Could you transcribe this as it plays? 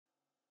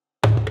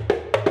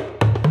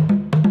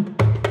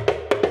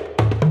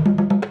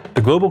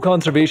The Global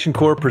Conservation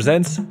Corps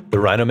presents the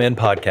Rhino Man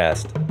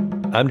Podcast.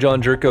 I'm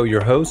John Jerko,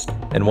 your host,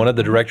 and one of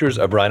the directors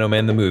of Rhino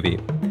Man the Movie.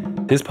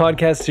 This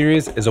podcast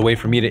series is a way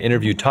for me to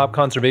interview top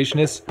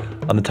conservationists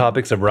on the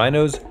topics of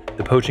rhinos,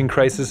 the poaching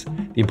crisis,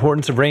 the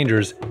importance of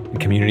rangers, and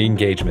community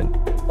engagement,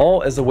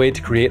 all as a way to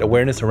create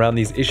awareness around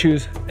these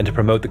issues and to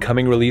promote the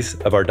coming release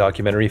of our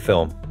documentary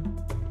film.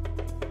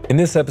 In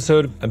this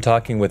episode, I'm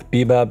talking with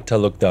Bibhab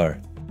Talukdar.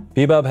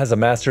 Bibhab has a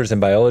master's in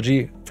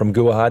biology from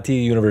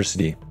Guwahati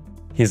University.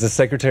 He is the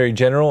Secretary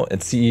General and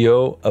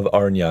CEO of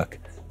Aaranyak,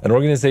 an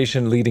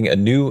organization leading a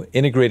new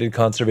integrated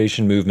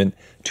conservation movement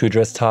to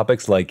address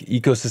topics like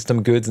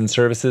ecosystem goods and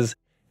services,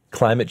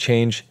 climate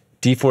change,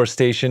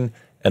 deforestation,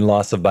 and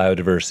loss of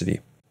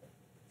biodiversity.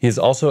 He is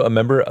also a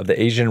member of the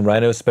Asian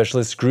Rhino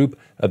Specialist Group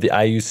of the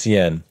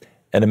IUCN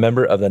and a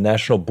member of the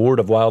National Board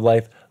of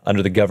Wildlife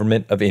under the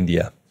Government of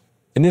India.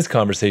 In this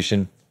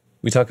conversation,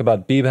 we talk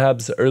about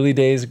Bibhab's early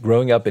days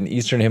growing up in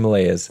Eastern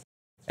Himalayas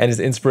and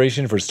his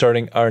inspiration for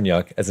starting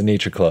Aaranyak as a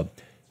nature club,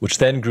 which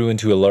then grew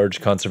into a large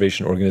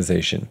conservation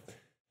organization.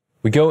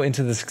 We go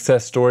into the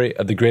success story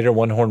of the Greater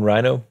One-Horned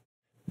Rhino.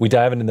 We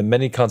dive into the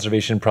many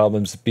conservation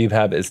problems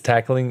Bibhab is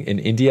tackling in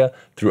India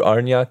through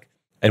Aaranyak,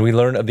 and we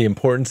learn of the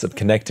importance of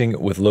connecting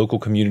with local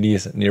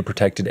communities near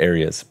protected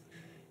areas.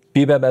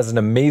 Bibhab has an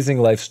amazing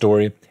life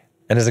story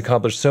and has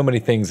accomplished so many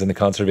things in the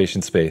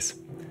conservation space.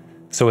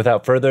 So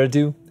without further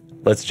ado,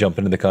 let's jump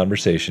into the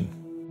conversation.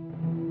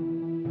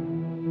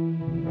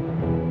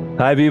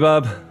 Hi,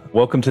 Bibhab.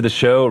 Welcome to the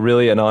show.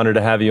 Really an honor to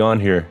have you on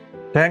here.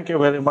 Thank you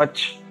very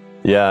much.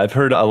 Yeah, I've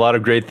heard a lot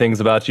of great things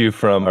about you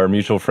from our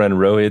mutual friend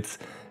Rohit,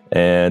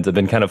 and I've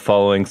been kind of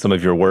following some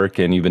of your work,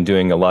 and you've been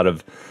doing a lot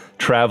of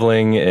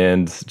traveling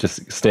and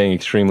just staying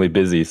extremely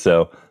busy.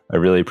 So I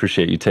really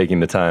appreciate you taking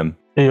the time.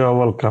 You're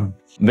welcome.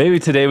 Maybe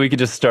today we could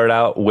just start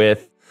out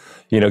with,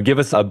 give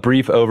us a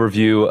brief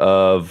overview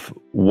of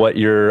what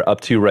you're up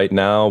to right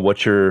now,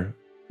 what you're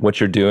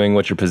doing,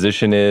 what your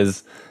position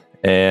is,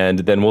 and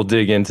then we'll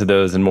dig into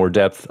those in more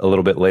depth a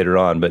little bit later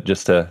on, but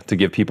just to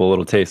give people a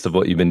little taste of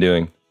what you've been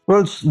doing.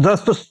 Well,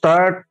 just to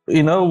start,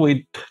 with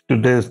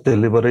today's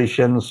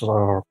deliberations,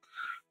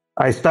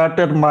 I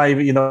started my,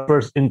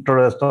 first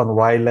interest on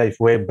wildlife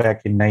way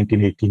back in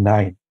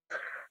 1989.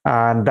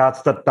 And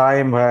that's the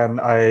time when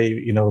I,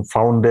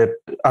 founded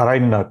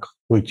Aaranyak,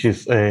 which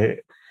is a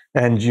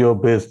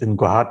NGO based in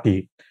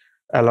Guwahati,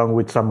 along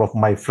with some of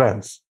my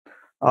friends.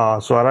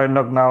 So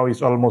Aaranyak now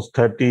is almost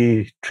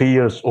 33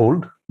 years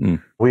old.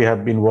 We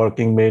have been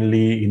working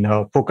mainly,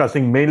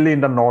 focusing mainly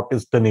in the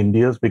northeastern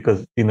Indias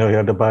because,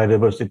 here the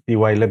biodiversity,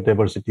 wildlife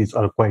diversities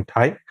are quite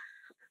high.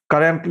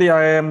 Currently,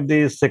 I am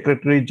the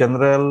Secretary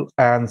General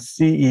and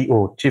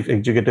CEO, Chief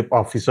Executive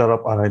Officer of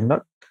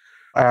Aaranyak.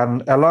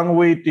 And along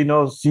with,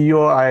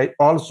 CEO, I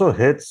also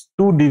heads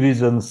two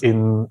divisions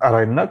in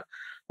Aaranyak.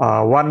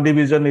 One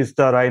division is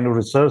the Rhino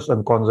Research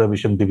and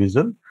Conservation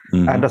Division.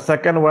 And the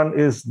second one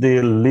is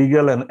the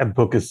Legal and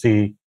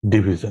Advocacy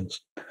Divisions.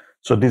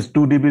 So these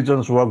two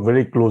divisions work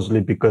very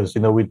closely because,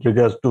 with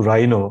regards to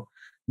rhino,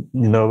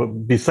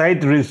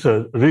 besides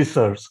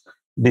research,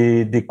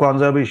 the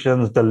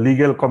conservations, the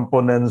legal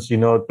components,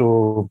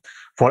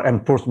 for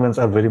enforcement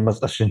are very much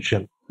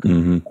essential.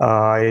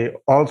 I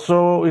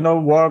also,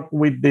 work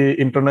with the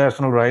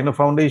International Rhino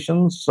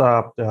Foundations,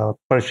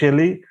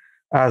 partially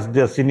as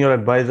the senior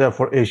advisor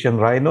for Asian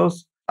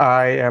Rhinos.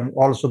 I am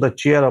also the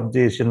chair of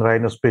the Asian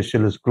Rhino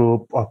Specialist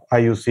Group of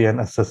IUCN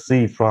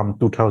SSC from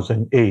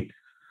 2008.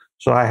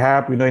 So I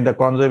have, in the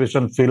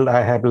conservation field,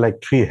 I have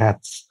like three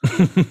hats,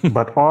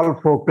 but all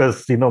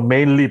focused,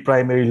 mainly,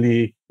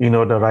 primarily, the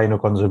rhino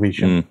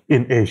conservation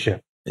in Asia.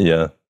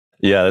 Yeah.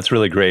 Yeah, that's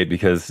really great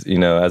because,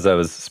 as I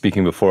was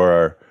speaking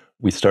before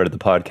we started the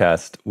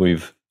podcast,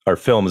 our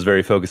film is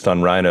very focused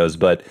on rhinos,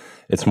 but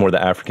it's more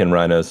the African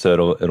rhinos.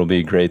 So it'll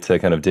be great to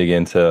kind of dig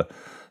into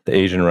the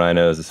Asian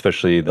rhinos,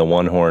 especially the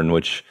one-horn,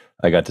 which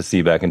I got to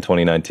see back in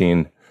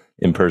 2019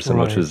 in person,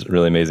 Which was a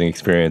really amazing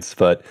experience.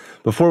 But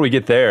before we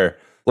get there,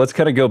 let's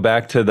kind of go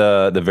back to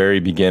the very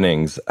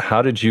beginnings.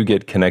 How did you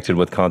get connected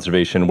with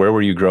conservation? Where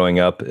were you growing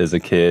up as a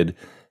kid?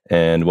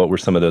 And what were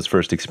some of those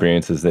first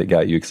experiences that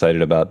got you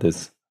excited about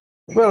this?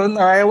 Well,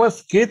 I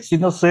was kids,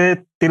 say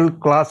till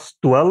class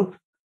 12.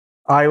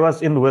 I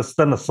was in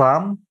Western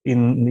Assam,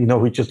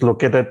 which is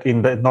located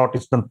in the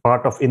northeastern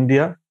part of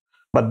India.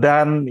 But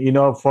then,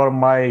 for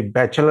my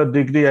bachelor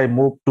degree, I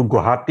moved to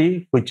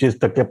Guwahati, which is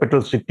the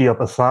capital city of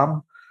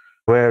Assam,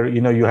 where,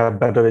 you have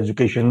better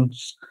education.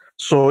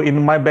 So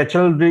in my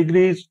bachelor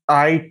degrees,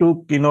 I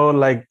took,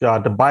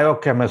 the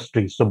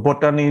biochemistry, so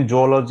botany,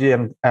 zoology,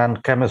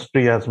 and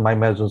chemistry as my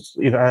majors,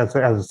 as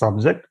a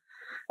subject,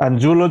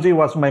 and zoology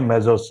was my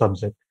major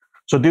subject.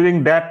 So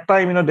during that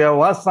time, there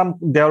were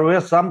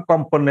some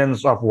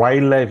components of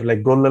wildlife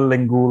like golden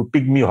langur,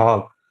 pygmy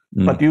hawk,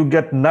 but you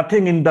get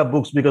nothing in the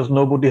books because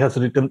nobody has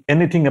written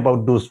anything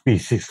about those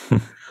species.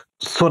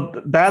 So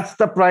that's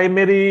the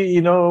primary,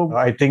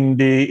 I think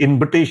the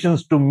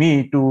invitations to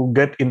me to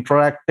get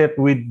interacted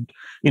with,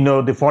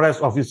 the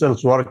forest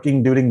officials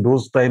working during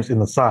those times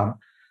in Assam.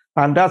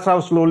 And that's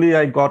how slowly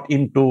I got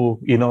into,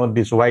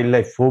 this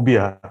wildlife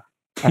phobia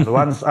And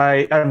once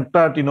I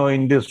entered,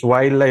 in this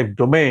wildlife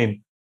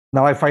domain,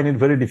 now I find it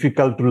very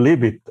difficult to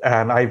leave it.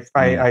 And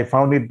I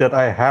found it that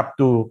I have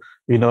to,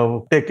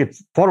 take it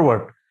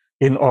forward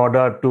in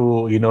order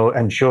to,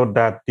 ensure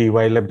that the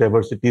wildlife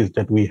diversities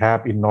that we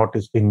have in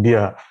Northeast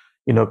India,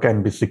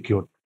 can be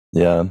secured.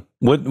 Yeah.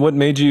 What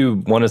made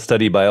you want to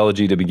study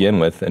biology to begin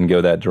with and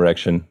go that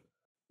direction?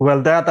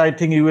 Well, that I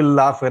think you will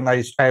laugh when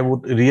I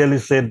would really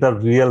say the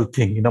real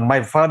thing.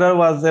 My father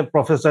was a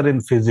professor in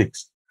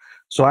physics.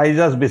 So I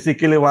just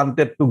basically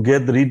wanted to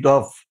get rid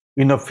of,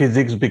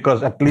 physics,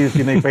 because at least,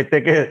 if I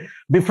take a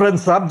different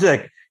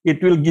subject,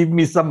 it will give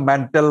me some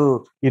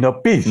mental,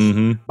 peace.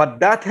 Mm-hmm.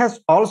 But that has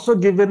also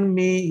given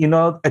me,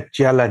 a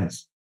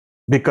challenge,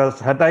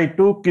 because had I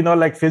took,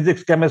 like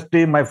physics,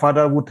 chemistry, my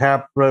father would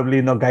have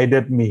probably,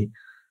 guided me.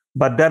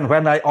 But then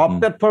when I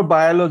opted for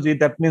biology,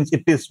 that means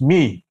it is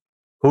me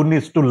who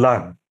needs to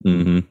learn.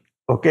 Mm-hmm.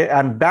 Okay.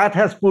 And that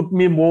has put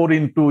me more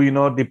into,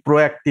 the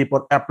proactive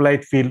or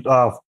applied field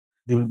of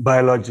the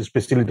biology,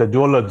 especially the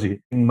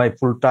zoology, in my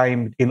full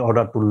time in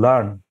order to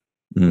learn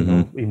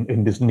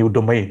in this new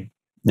domain.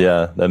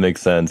 Yeah, that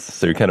makes sense.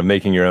 So you're kind of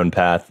making your own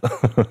path.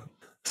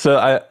 So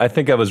I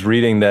think I was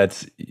reading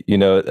that,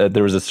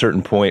 there was a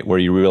certain point where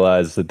you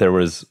realized that there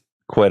was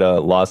quite a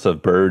loss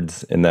of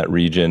birds in that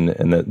region,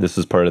 and that this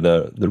was part of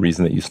the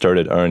reason that you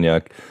started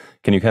Aaranyak.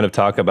 Can you kind of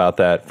talk about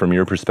that from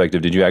your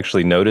perspective? Did you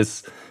actually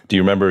notice? Do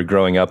you remember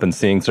growing up and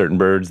seeing certain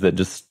birds that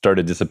just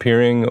started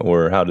disappearing,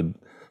 or how did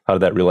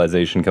that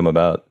realization come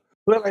about?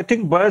 Well, I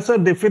think birds are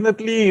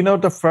definitely,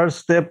 the first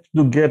step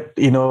to get,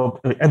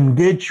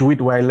 engaged with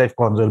wildlife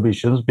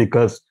conservations,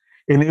 because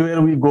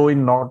anywhere we go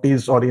in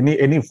Northeast or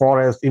any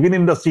forest, even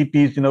in the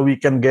cities, we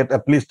can get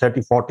at least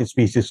 30, 40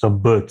 species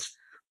of birds.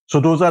 So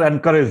those are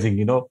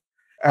encouraging,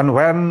 And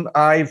when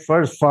I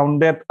first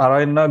founded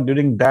Aaranyak,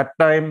 during that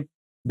time,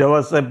 there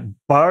was a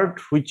bird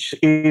which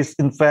is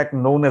in fact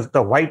known as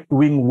the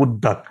white-winged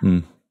wood duck.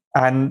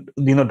 And,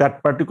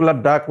 that particular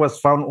duck was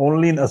found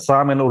only in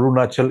Assam and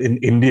Arunachal in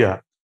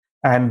India.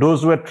 And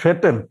those were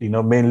threatened,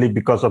 mainly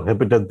because of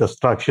habitat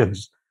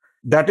destructions.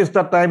 That is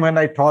the time when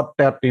I thought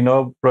that,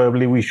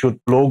 probably we should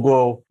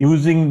logo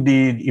using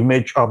the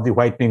image of the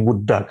white-winged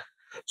wood duck.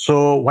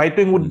 So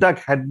white-winged wood duck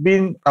had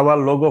been our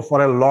logo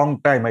for a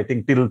long time, I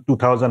think till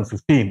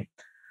 2015.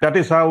 That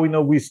is how,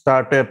 we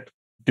started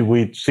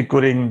with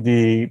securing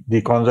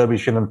the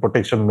conservation and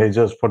protection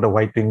measures for the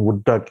white-winged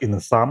wood duck in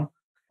Assam.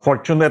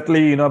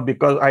 Fortunately,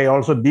 because I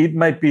also did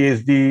my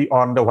PhD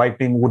on the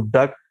white-winged wood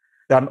duck,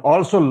 and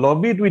also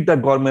lobbied with the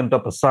government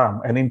of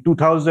Assam. And in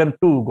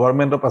 2002,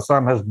 government of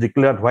Assam has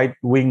declared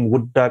white-winged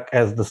wood duck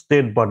as the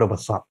state bird of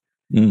Assam.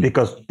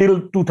 Because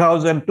till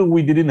 2002,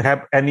 we didn't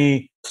have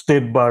any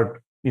state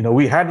bird.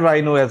 We had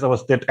rhino as our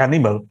state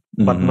animal,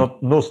 but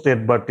no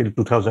state bird till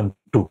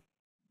 2002.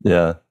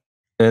 Yeah.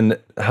 And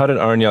how did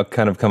Aaranyak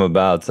kind of come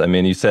about? I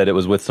mean, you said it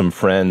was with some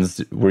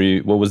friends.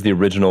 What was the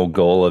original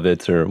goal of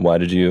it, or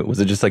was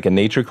it just like a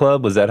nature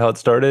club? Was that how it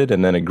started?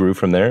 And then it grew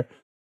from there?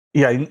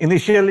 Yeah,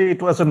 initially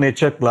it was a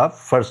nature club.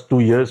 First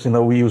 2 years,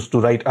 we used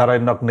to write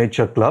Aaranyak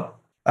Nature Club.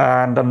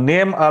 And the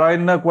name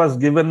Aaranyak was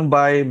given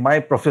by my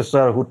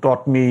professor who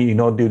taught me,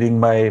 during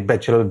my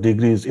bachelor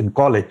degrees in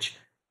college.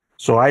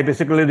 So I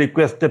basically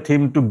requested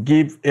him to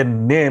give a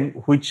name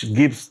which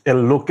gives a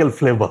local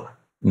flavor.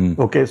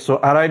 Okay, so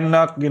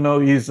Aaranyak,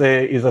 is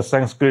a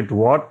Sanskrit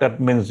word that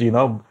means,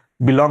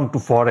 belong to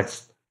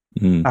forest.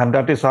 And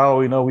that is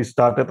how, we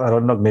started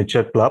Aaranyak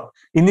Nature Club.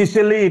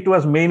 Initially, it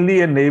was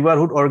mainly a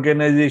neighborhood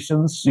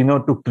organizations,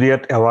 to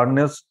create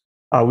awareness.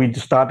 We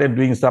started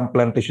doing some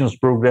plantations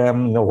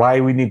program, why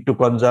we need to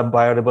conserve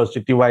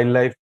biodiversity,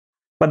 wildlife.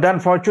 But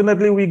then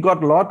fortunately, we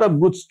got a lot of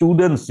good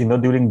students,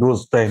 during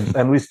those times.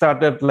 And we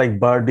started like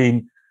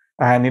birding.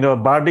 And,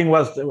 birding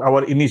was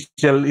our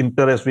initial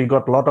interest. We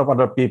got a lot of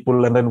other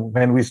people. And then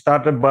when we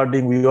started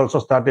birding, we also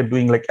started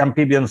doing like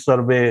amphibian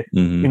survey,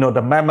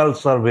 the mammal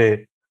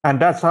survey. And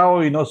that's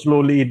how,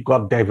 slowly it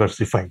got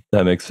diversified.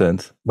 That makes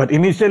sense. But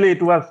initially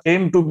it was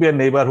aimed to be a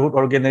neighborhood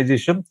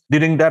organization.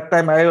 During that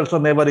time, I also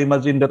never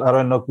imagined that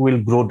Aaranyak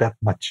will grow that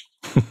much.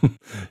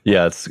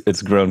 Yeah,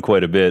 it's grown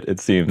quite a bit,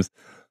 it seems.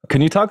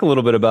 Can you talk a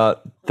little bit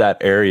about that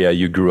area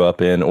you grew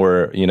up in,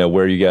 or,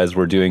 where you guys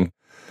were doing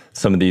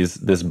some of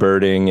this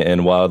birding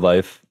and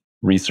wildlife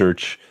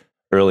research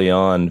early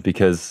on?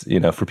 Because,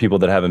 for people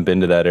that haven't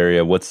been to that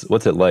area, what's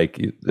it like?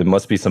 It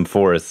must be some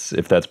forests,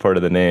 if that's part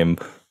of the name,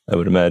 I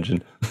would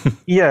imagine.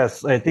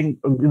 Yes, I think,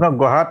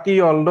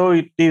 Guwahati, although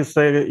it is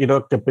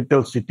a,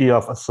 capital city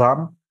of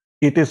Assam,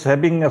 it is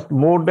having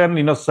more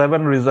than,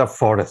 7 reserve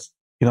forests,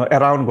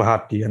 around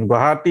Guwahati. And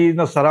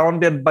Guwahati is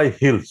surrounded by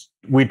hills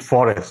with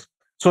forests.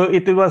 So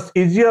it was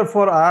easier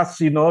for us,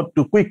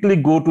 to quickly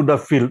go to the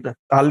field.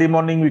 Early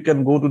morning, we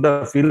can go to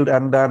the field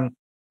and then,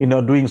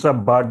 doing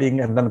some birding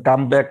and then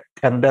come back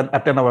and then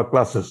attend our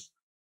classes,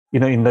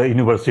 in the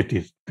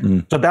universities.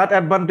 So that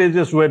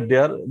advantages were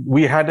there.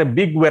 We had a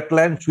big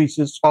wetlands, which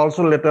is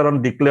also later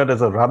on declared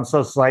as a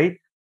Ramsar site,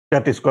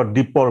 that is called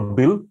Deepor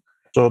Bill.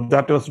 So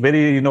that was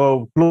very,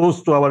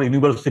 close to our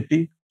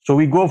university. So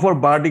we go for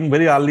birding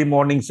very early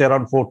mornings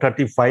around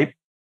 4:35.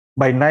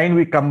 By 9,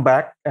 we come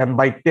back, and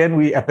by 10,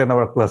 we attend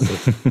our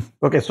classes.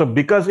 Okay, so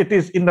because it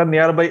is in the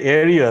nearby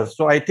areas,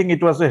 so I think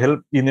it was a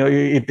help,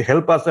 it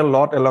helped us a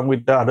lot along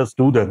with the other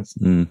students.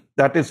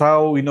 That is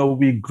how,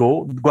 we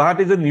grow.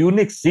 Guwahati is a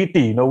unique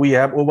city. We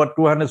have over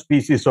 200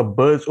 species of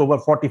birds, over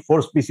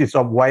 44 species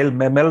of wild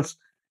mammals,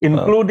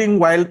 including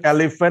wild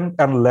elephant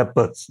and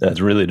leopards.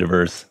 That's really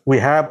diverse. We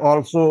have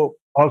also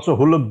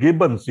hulu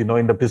gibbons, in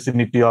the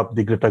vicinity of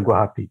the Greater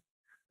Guwahati.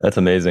 That's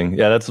amazing.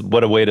 Yeah, that's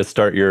what a way to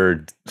start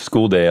your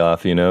school day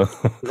off,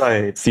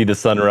 Right. See the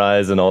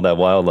sunrise and all that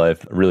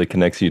wildlife really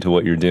connects you to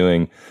what you're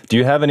doing. Do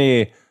you have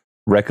any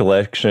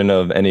recollection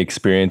of any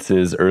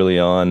experiences early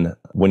on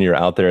when you're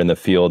out there in the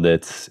field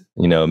that's,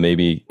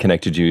 maybe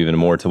connected you even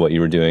more to what you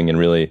were doing and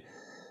really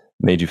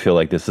made you feel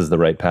like this is the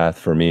right path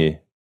for me?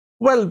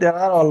 Well, there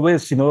are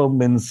always,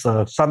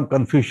 some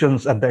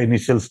confusions at the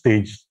initial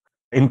stage,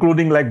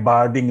 including like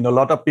birding. A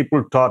lot of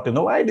people thought,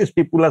 why these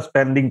people are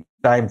spending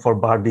time for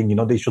birding,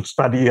 they should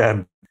study.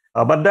 And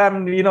but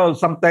then,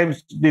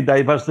 sometimes the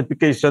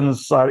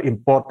diversifications are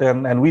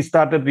important. And we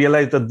started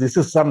realize that this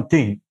is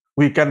something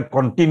we can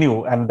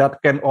continue, and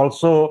that can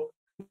also,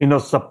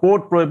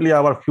 support probably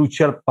our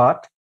future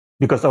path,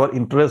 because our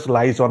interest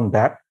lies on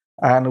that.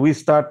 And we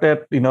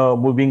started,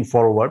 moving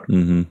forward.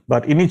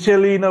 But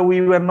initially,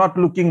 we were not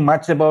looking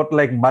much about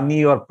like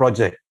money or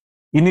project.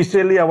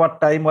 Initially, our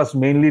time was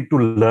mainly to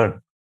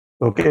learn.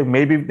 Okay,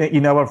 maybe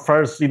in our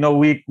first,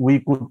 week, we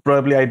could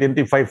probably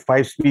identify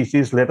 5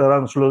 species. Later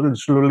on,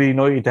 slowly,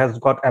 it has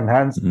got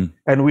enhanced.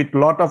 And with a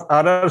lot of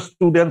other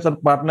students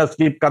and partners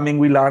keep coming,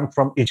 we learn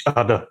from each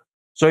other.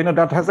 So,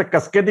 that has a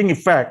cascading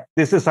effect.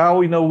 This is how,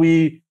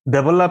 we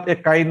develop a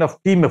kind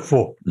of team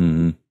effort,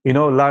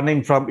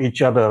 learning from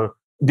each other.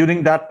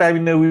 During that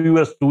time, we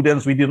were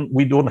students. We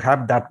don't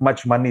have that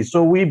much money,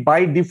 so we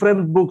buy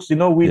different books,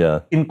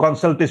 in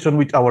consultation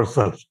with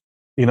ourselves,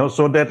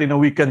 so that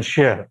we can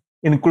share,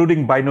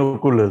 including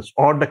binoculars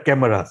or the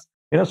cameras.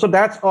 So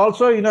that's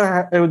also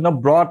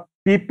brought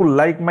people,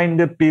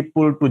 like-minded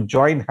people, to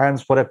join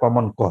hands for a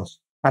common cause,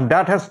 and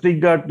that has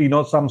triggered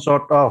some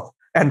sort of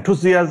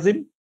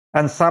enthusiasm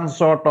and some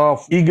sort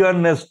of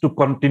eagerness to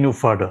continue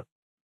further.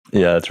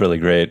 Yeah, that's really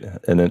great.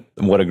 And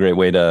what a great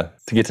way to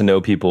get to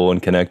know people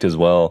and connect as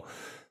well.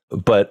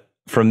 But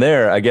from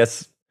there, I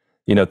guess,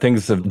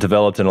 things have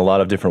developed in a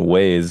lot of different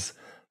ways.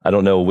 I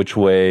don't know which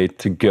way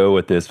to go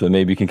with this, but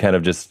maybe you can kind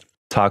of just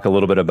talk a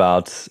little bit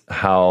about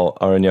how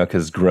Aaranyak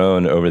has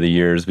grown over the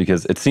years,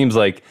 because it seems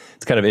like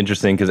it's kind of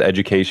interesting because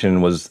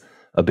education was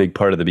a big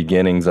part of the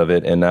beginnings of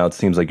it. And now it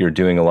seems like you're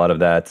doing a lot of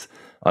that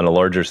on a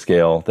larger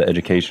scale, the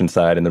education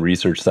side and the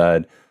research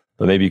side.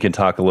 But maybe you can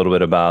talk a little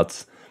bit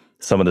about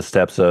some of the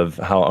steps of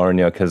how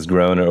Aaranyak has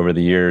grown over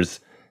the years.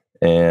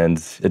 And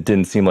it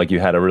didn't seem like you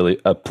had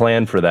a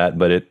plan for that,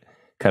 but it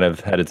kind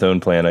of had its own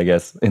plan, I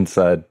guess,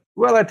 inside.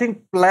 Well, I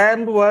think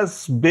plan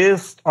was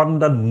based on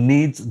the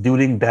needs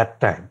during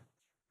that time.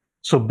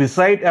 So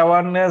beside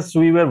awareness,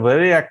 we were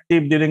very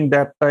active during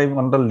that time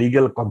on the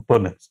legal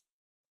components.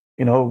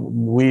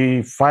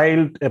 We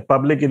filed a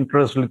public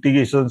interest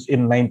litigations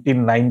in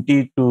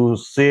 1990 to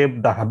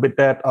save the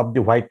habitat of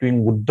the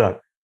white-winged wood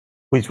duck,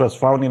 which was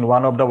found in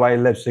one of the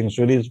wildlife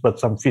sanctuaries, but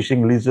some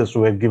fishing leases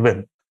were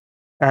given.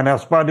 And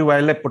as per the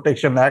Wildlife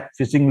Protection Act,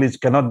 fishing lease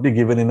cannot be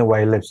given in a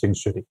wildlife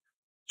sanctuary.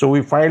 So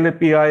we filed a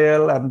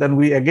PIL, and then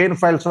we again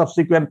filed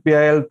subsequent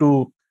PIL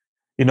to,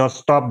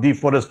 stop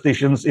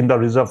deforestations in the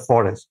reserve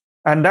forest.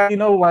 And then,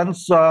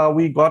 once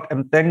we got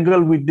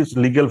entangled with this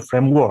legal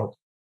framework,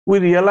 we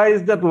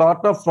realized that a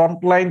lot of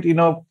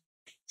frontline,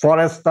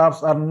 forest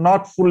staffs are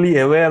not fully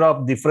aware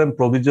of different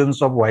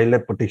provisions of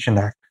Wildlife Protection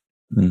Act.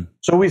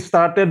 So we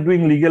started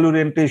doing legal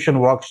orientation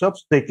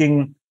workshops,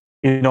 taking,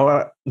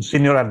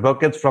 senior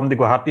advocates from the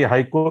Guwahati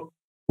High Court.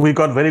 We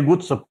got very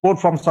good support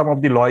from some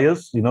of the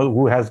lawyers,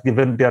 who has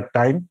given their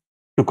time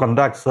to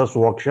conduct such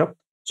workshop.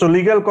 So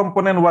legal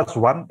component was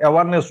one,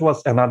 awareness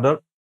was another.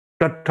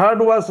 The third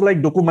was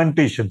like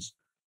documentations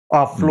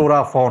of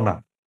flora,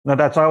 fauna. Now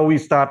that's how we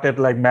started,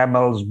 like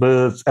mammals,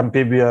 birds,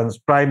 amphibians,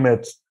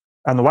 primates.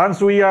 And once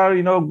we are,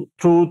 going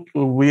through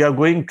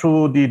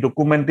the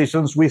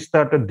documentations, we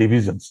started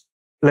divisions,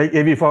 like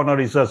avifauna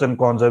research and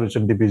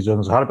conservation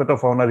divisions,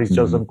 herpetofauna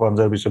research and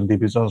conservation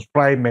divisions,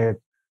 primate,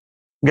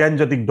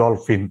 gangetic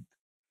dolphin.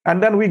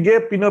 And then we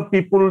gave,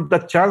 people the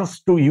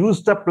chance to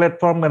use the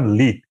platform and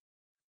lead.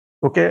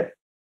 Okay.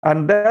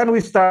 And then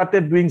we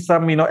started doing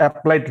some,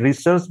 applied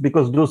research,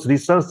 because those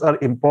research are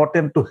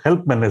important to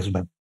health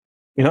management,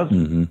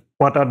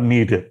 what are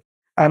needed.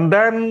 And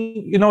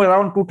then,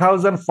 around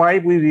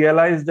 2005, we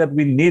realized that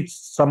we need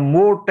some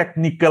more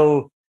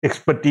technical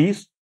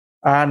expertise.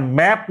 And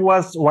map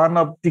was one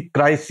of the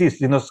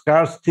crises,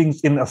 scarce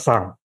things in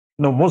Assam.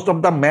 Most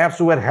of the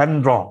maps were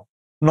hand-drawn,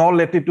 no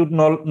latitude,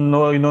 no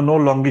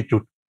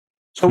longitude.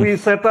 So we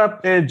set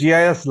up a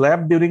GIS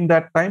lab during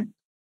that time.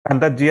 And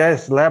the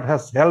GIS lab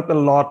has helped a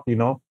lot,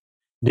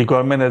 the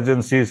government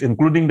agencies,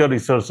 including the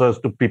researchers,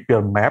 to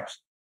prepare maps.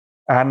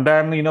 And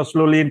then,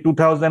 slowly in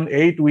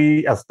 2008,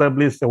 we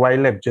established a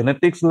wildlife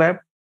genetics lab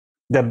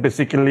that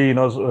basically,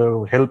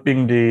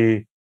 helping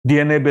the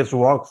DNA-based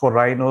work for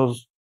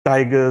rhinos,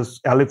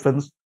 tigers,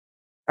 elephants,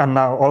 and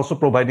now also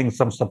providing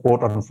some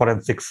support on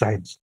forensic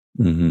science.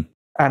 Mm-hmm.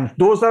 And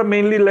those are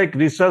mainly like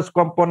research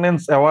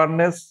components,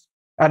 awareness.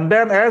 And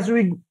then as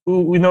we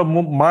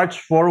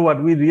march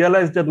forward, we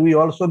realize that we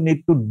also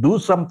need to do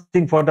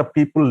something for the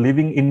people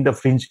living in the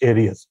fringe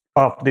areas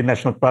of the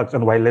national parks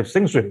and wildlife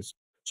sanctuaries.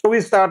 So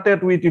we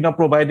started with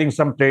providing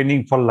some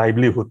training for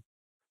livelihood.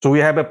 So we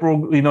have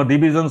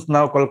divisions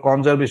now called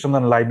conservation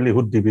and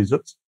livelihood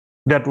divisions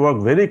that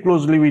work very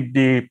closely with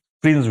the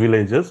fringe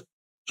villages,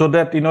 so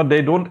that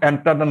they don't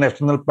enter the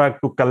national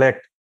park to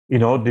collect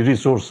the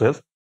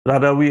resources.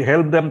 Rather, we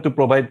help them to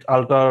provide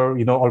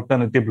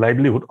alternative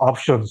livelihood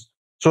options,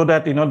 so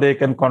that they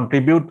can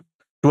contribute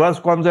towards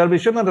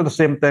conservation, and at the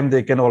same time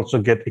they can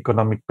also get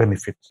economic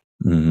benefits.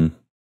 Mm-hmm.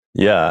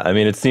 Yeah, I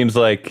mean, it seems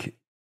like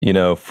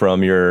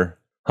from your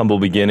humble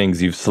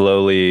beginnings, you've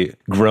slowly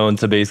grown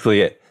to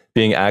basically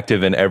being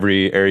active in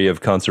every area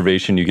of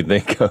conservation you could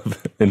think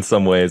of in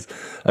some ways.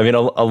 I mean,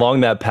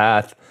 along that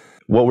path,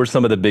 what were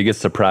some of the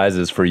biggest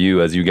surprises for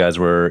you as you guys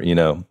were,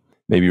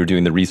 maybe you were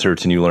doing the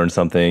research and you learned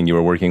something, you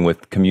were working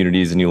with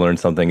communities and you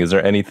learned something. Is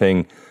there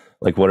anything,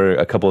 like what are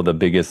a couple of the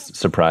biggest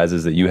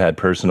surprises that you had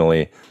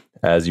personally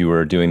as you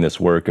were doing this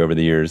work over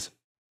the years?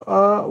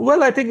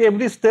 Well, I think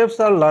every steps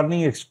are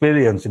learning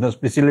experience,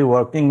 especially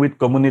working with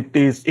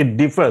communities. It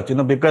differs,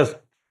 because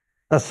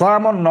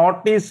Assam or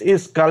Northeast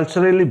is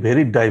culturally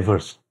very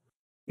diverse.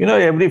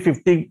 Every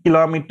 50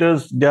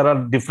 kilometers, there are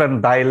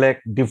different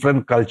dialect,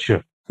 different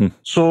culture.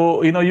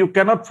 So, you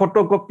cannot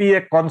photocopy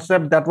a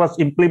concept that was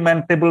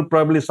implementable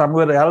probably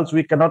somewhere else.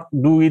 We cannot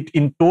do it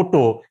in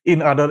toto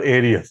in other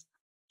areas.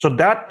 So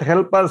that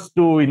helped us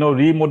to,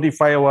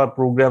 remodify our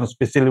program,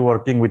 especially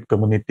working with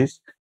communities.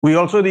 We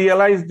also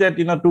realized that,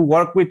 to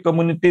work with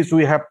communities,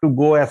 we have to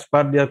go as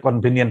per their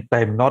convenient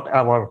time, not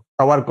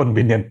our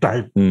convenient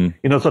time.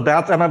 So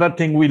that's another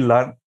thing we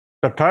learned.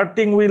 The third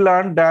thing we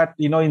learned that,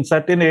 in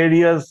certain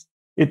areas,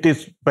 it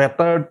is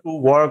better to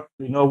work,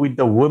 with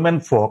the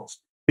women folks,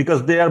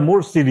 because they are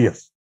more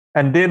serious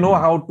and they know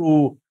how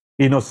to,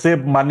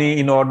 save money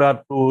in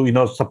order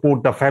to,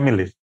 support the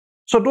families.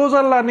 So those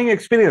are learning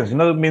experience, it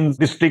means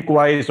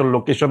district-wise or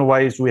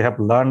location-wise, we have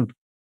learned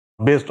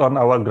based on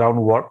our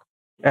groundwork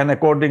and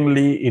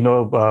accordingly,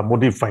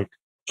 modified.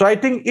 So I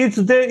think each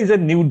day is a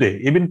new day.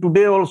 Even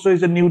today also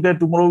is a new day.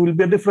 Tomorrow will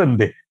be a different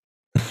day.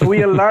 So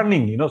we are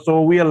learning,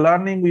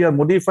 we are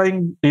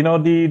modifying,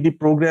 the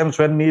programs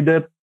when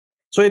needed.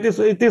 So it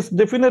is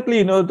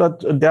definitely,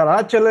 that there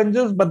are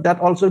challenges, but that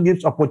also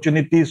gives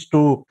opportunities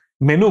to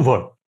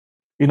maneuver,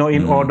 in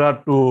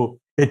order to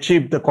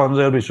achieve the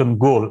conservation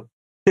goal,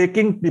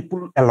 taking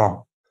people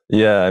along.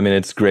 Yeah, I mean,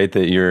 it's great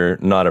that you're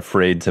not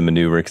afraid to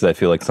maneuver, because I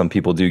feel like some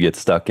people do get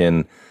stuck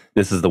in,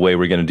 this is the way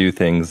we're going to do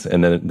things,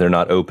 and then they're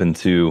not open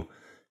to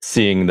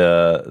seeing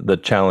the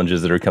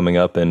challenges that are coming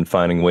up and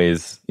finding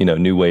ways,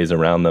 new ways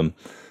around them.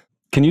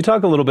 Can you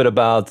talk a little bit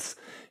about,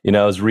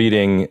 I was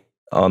reading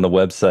on the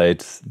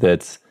website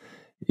that,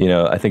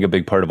 I think a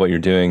big part of what you're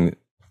doing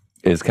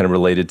is kind of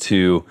related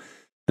to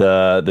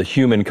the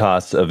human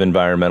costs of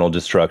environmental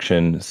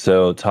destruction.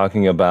 So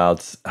talking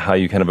about how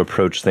you kind of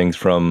approach things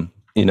from,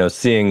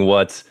 seeing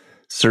what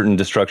certain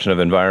destruction of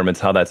environments,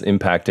 how that's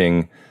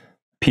impacting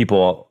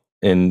people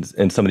in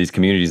some of these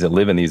communities that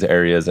live in these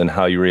areas, and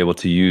how you were able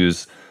to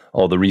use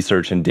all the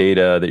research and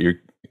data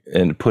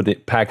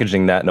that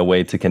packaging that in a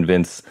way to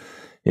convince,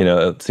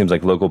 it seems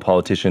like local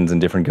politicians and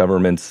different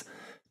governments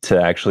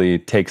to actually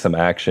take some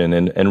action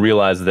and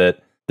realize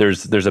that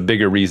there's a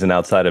bigger reason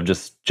outside of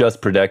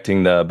just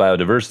protecting the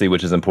biodiversity,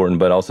 which is important,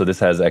 but also this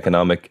has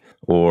economic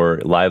or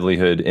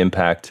livelihood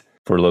impact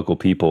for local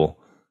people.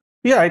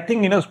 Yeah, I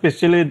think,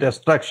 especially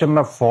destruction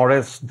of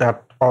forests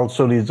that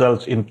also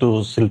results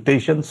into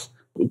siltations.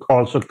 It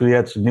also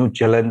creates new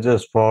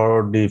challenges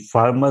for the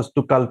farmers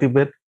to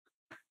cultivate.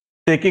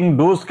 Taking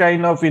those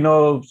kind of,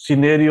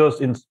 scenarios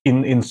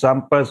in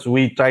some parts,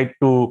 we try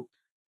to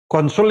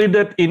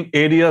consolidate in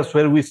areas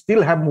where we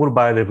still have more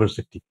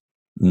biodiversity,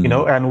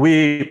 and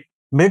we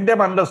make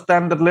them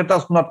understand that let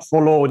us not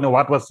follow,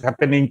 what was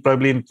happening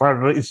probably in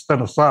further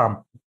eastern Assam,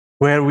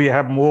 where we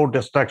have more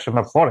destruction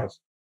of forests.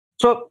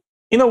 So,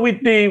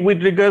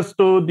 with regards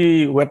to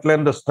the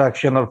wetland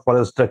destruction or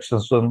forest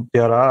destruction, so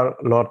there are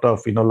a lot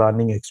of,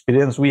 learning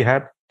experience we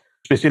had.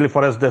 Especially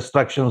forest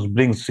destructions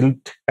bring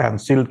silt,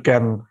 and silt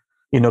can,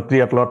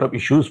 create a lot of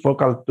issues for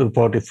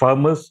the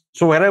farmers.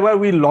 So wherever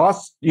we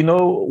lost,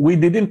 we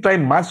didn't try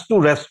much to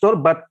restore,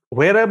 but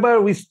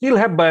wherever we still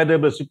have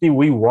biodiversity,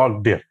 we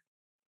worked there.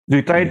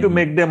 We try to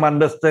make them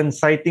understand,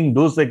 citing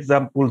those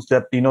examples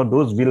that,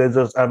 those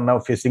villagers are now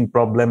facing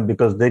problem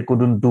because they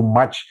couldn't do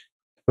much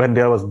when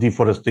there was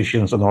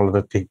deforestation and all of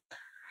the thing.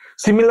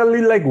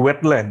 Similarly, like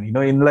wetland,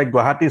 in like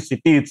Guwahati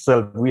city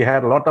itself, we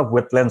had a lot of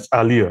wetlands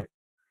earlier.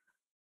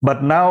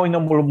 But now,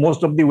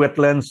 most of the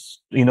wetlands,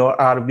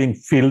 are being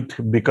filled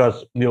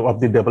because of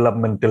the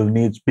developmental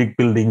needs. Big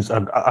buildings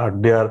are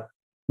there.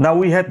 Now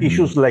we had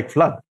issues like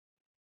flood.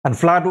 And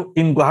flood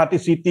in Guwahati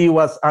city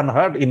was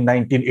unheard in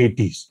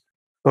 1980s.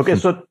 Okay,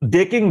 so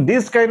taking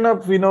this kind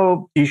of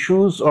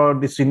issues or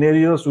the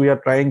scenarios, we are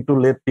trying to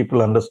let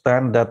people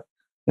understand that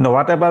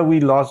whatever we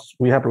lost,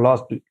 we have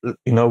lost.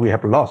 We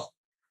have lost.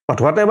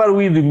 But whatever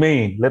we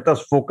remain, let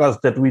us focus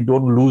that we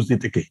don't lose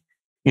it again.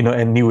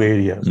 In new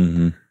areas.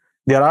 Mm-hmm.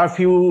 There are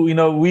few.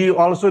 We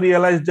also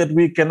realize that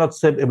we cannot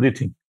save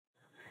everything.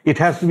 It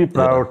has to be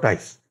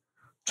prioritized.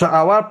 So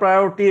our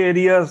priority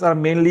areas are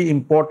mainly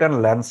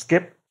important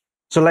landscape.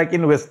 So like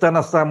in Western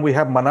Assam, we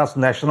have Manas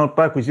National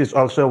Park, which is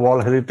also a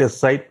World Heritage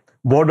Site,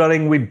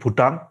 bordering with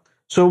Bhutan.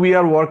 So we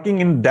are working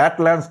in that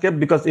landscape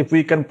because if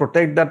we can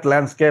protect that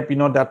landscape,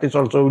 that is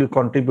also will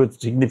contribute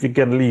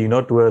significantly,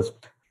 towards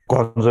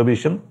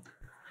conservation.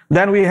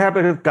 Then we have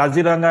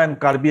Kaziranga and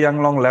Karbi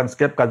Anglong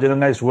landscape.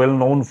 Kaziranga is well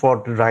known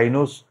for the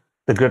rhinos,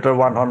 the Greater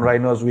One-Horned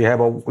Rhinos. We have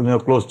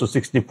close to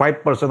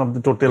 65% of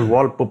the total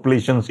world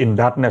populations in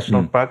that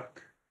national park.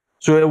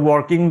 So we're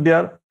working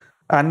there.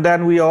 And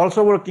then we are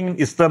also working in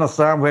Eastern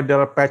Assam, where there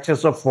are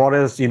patches of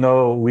forest,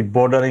 with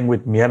bordering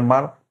with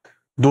Myanmar.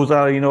 Those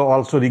are,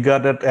 also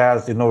regarded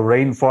as,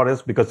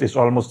 rainforest because it's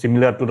almost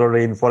similar to the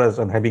rainforest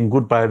and having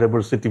good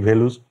biodiversity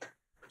values.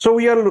 So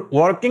we are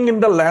working in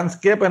the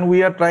landscape and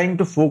we are trying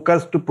to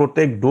focus to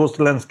protect those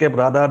landscape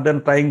rather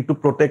than trying to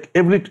protect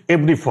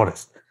every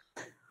forest.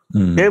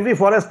 Every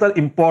forest are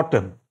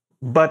important,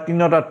 but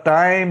the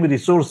time,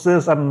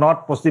 resources are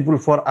not possible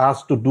for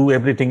us to do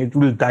everything. It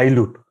will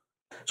dilute.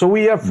 So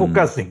we are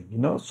focusing,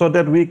 so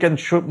that we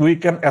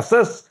can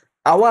assess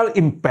our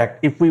impact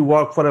if we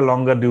work for a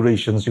longer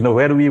durations,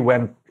 where we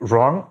went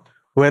wrong,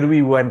 where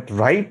we went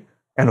right,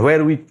 and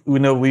where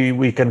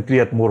we can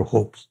create more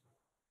hopes.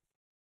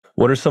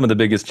 What are some of the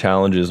biggest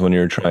challenges when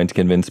you're trying to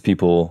convince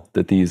people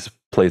that these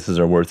places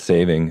are worth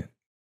saving?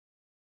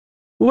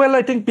 Well,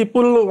 I think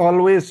people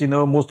always,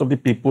 most of the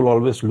people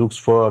always looks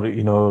for,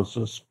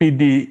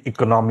 speedy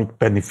economic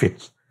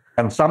benefits.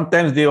 And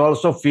sometimes they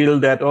also feel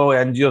that,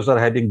 NGOs are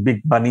having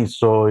big money.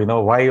 So,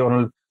 why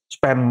only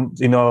spend,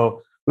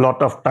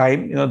 lot of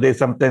time? They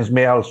sometimes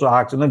may also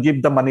ask,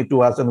 give the money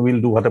to us and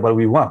we'll do whatever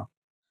we want.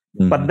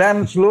 Mm-hmm. But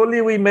then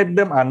slowly we make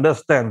them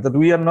understand that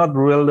we are not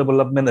rural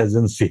development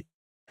agency.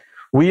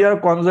 We are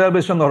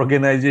conservation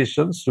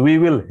organizations. We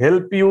will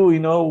help you,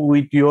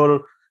 with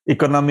your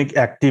economic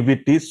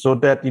activities so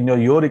that,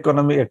 your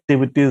economic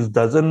activities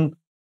doesn't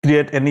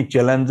create any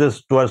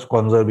challenges towards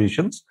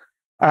conservations.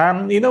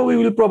 And, we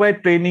will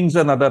provide trainings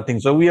and other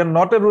things. So we are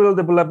not a rural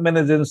development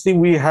agency.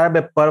 We have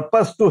a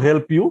purpose to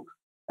help you.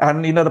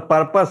 And, the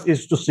purpose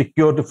is to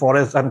secure the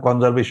forests and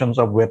conservations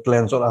of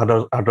wetlands or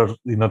other,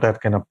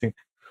 that kind of thing.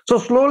 So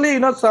slowly,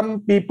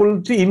 some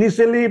people,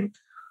 initially,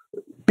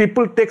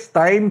 people takes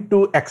time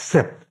to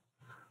accept.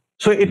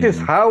 So it is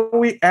how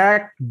we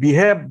act,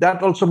 behave,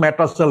 that also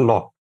matters a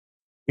lot.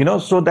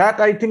 So that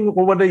I think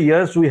over the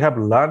years, we have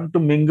learned to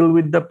mingle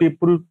with the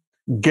people,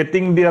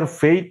 getting their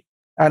faith.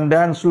 And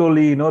then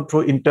slowly,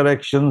 through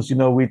interactions,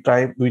 we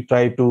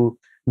try to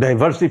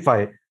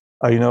diversify,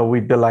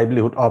 with the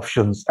livelihood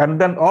options, and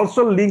then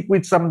also link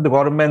with some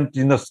government,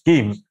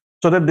 schemes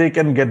so that they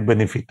can get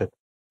benefited.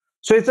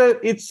 So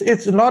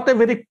it's not a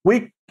very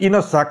quick,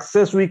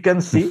 success we can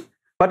see,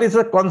 but it's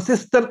a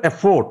consistent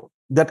effort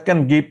that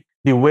can give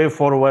the way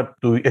forward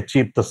to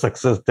achieve the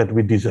success that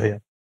we desire.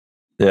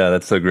 Yeah,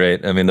 that's so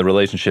great. I mean, the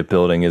relationship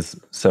building is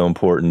so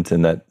important,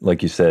 and that,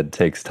 like you said,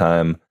 takes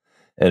time.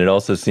 And it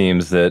also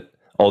seems that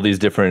all these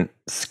different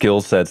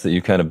skill sets that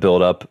you kind of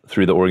build up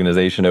through the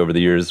organization over the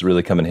years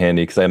really come in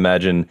handy. Because I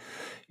imagine,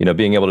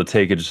 being able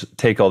to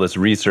take all this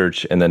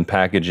research and then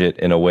package it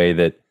in a way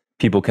that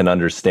people can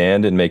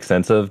understand and make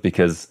sense of.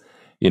 Because,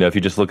 if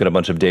you just look at a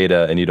bunch of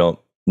data and you don't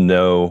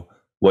know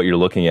what you're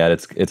looking at,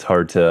 it's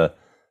hard to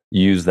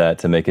use that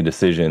to make a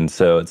decision.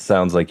 So it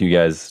sounds like you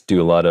guys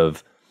do a lot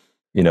of,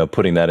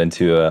 putting that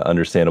into an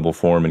understandable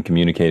form and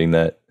communicating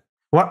that.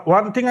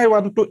 One thing I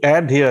want to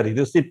add here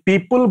is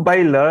people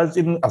by large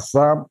in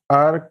Assam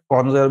are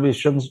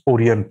conservation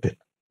oriented.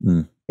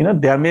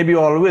 There may be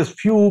always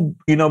few,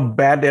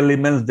 bad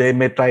elements. They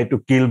may try to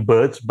kill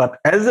birds, but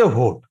as a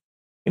whole,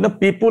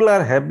 people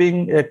are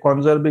having a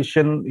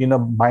conservation,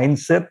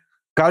 mindset.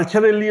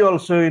 Culturally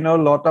also, a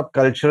lot of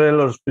cultural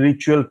or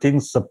spiritual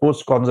things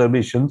supports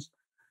conservations.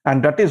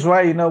 And that is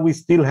why, we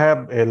still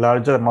have a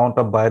larger amount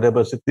of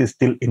biodiversity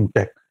still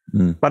intact.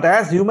 But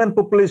as human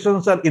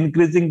populations are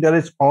increasing, there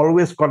is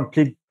always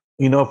conflict,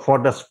 for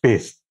the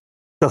space.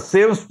 The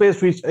same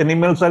space which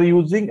animals are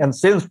using and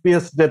same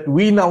space that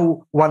we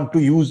now want to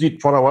use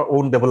it for our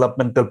own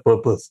developmental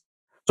purpose.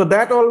 So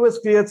that always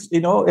creates,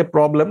 a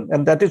problem.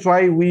 And that is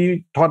why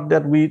we thought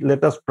that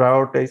let us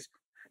prioritize,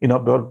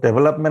 the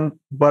development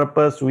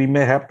purpose. We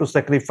may have to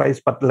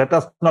sacrifice, but let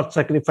us not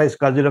sacrifice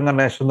Kaziranga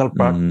National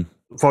Park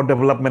for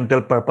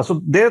developmental purpose.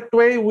 So that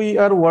way we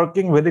are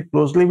working very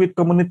closely with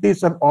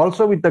communities and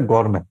also with the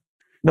government.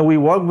 We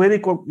work very,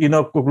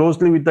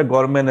 closely with the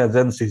government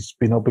agencies,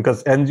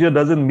 because NGO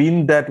doesn't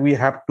mean that we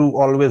have to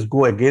always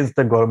go against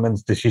the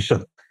government's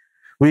decision.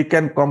 We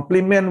can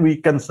complement, we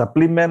can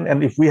supplement,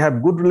 and if we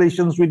have good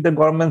relations with the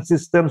government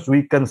systems,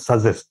 we can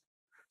suggest.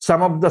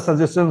 Some of the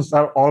suggestions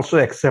are also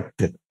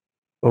accepted.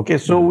 Okay,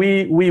 so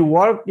we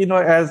work,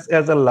 as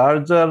a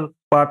larger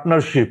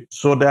partnership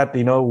so that,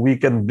 we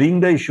can bring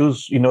the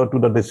issues, to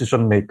the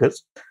decision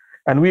makers.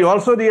 And we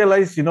also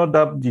realize,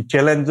 the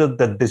challenges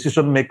that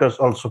decision makers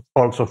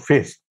also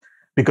face,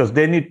 because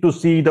they need to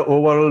see the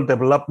overall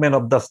development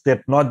of the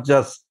state, not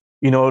just,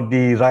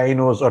 the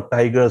rhinos or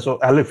tigers or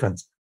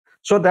elephants.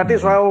 So that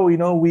is how,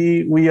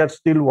 we are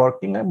still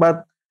working.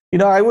 But,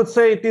 I would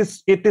say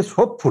it is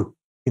hopeful.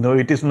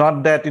 It is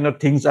not that,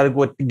 things are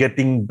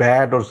getting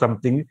bad or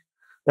something.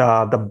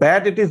 The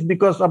bad it is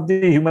because of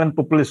the human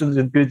population is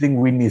increasing,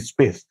 we need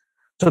space.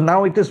 So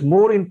now it is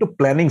more into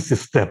planning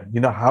system,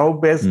 how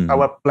best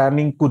our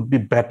planning could be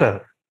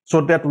better so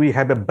that we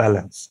have a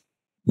balance.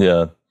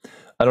 Yeah.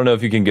 I don't know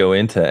if you can go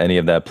into any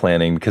of that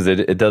planning, because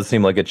it does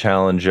seem like a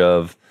challenge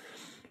of,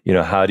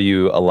 how do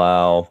you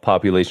allow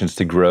populations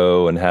to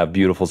grow and have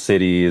beautiful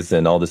cities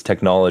and all this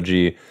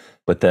technology,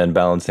 but then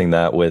balancing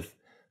that with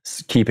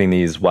keeping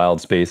these wild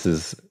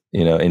spaces,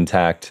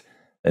 intact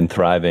and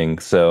thriving.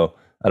 So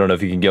I don't know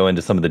if you can go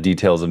into some of the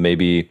details of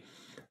maybe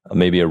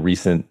a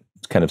recent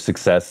kind of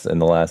success in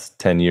the last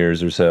 10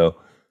 years or so.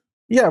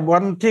 Yeah,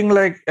 one thing,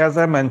 like as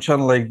I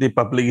mentioned, like the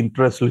public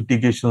interest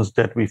litigations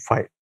that we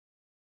fight.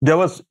 There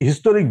was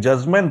historic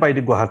judgment by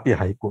the Guwahati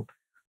High Court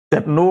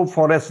that no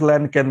forest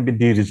land can be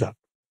de-reserved.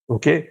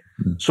 Okay,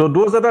 so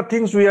those are the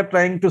things we are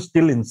trying to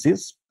still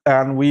insist,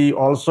 and we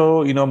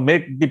also,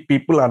 make the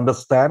people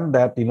understand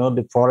that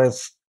the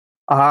forests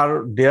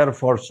are there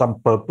for some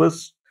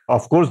purpose.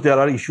 Of course, there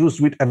are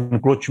issues with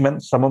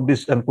encroachment. Some of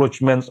these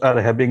encroachments are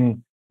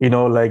having,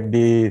 like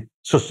the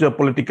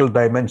socio-political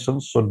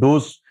dimensions. So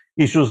those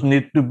issues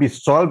need to be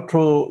solved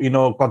through,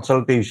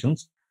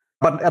 consultations.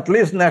 But at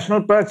least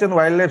national parks and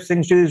wildlife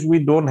sanctuaries, we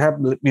don't have,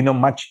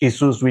 much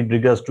issues with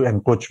regards to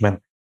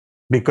encroachment,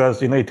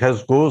 because, it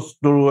has goes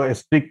through a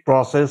strict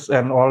process,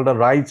 and all the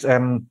rights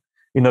and,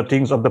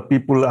 things of the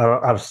people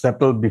are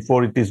settled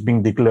before it is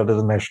being declared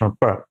as a national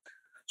park.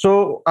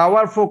 So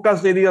our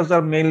focus areas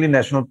are mainly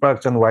national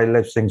parks and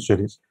wildlife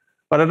sanctuaries.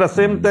 But at the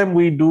same time,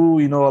 we do,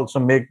 also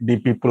make the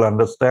people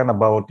understand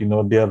about,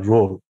 their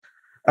role,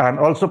 and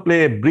also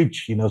play a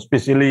bridge,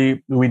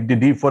 especially with the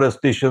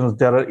deforestation.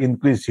 There are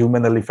increased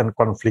human-elephant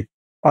conflict,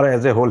 or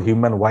as a whole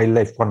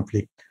human-wildlife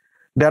conflict.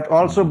 That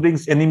also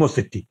brings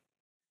animosity.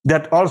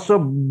 That also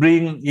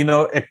bring,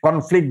 a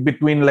conflict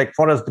between like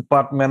forest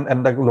department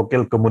and the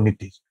local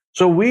communities.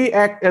 So we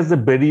act as a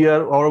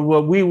barrier, or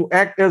we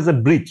act as a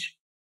bridge,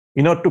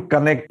 to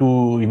connect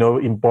to,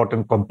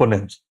 important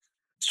components.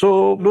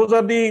 So those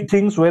are the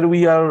things where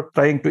we are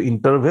trying to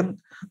intervene.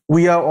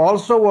 We are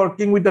also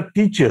working with the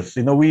teachers.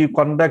 We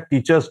conduct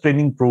teachers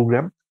training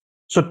program.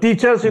 So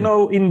teachers,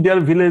 in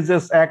their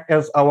villages act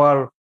as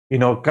our,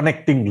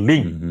 connecting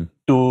link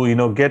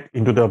to, get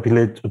into the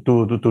village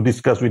to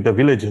discuss with the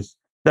villages.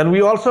 Then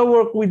we also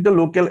work with the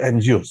local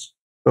NGOs.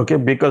 Okay,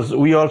 because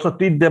we also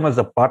treat them as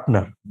a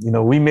partner.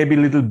 We may be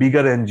little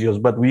bigger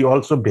NGOs, but we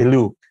also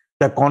value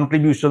the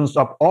contributions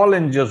of all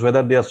NGOs,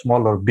 whether they are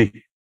small or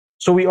big.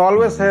 So we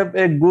always have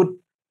a good,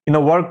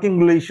 working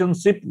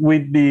relationship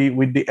with the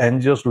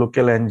NGOs,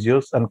 local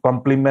NGOs, and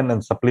complement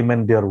and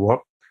supplement their work.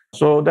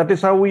 So that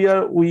is how we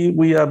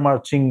are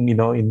marching,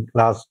 in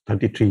last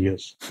 33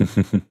 years.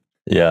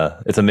 Yeah,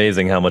 it's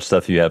amazing how much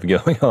stuff you have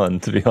going on,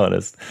 to be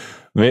honest.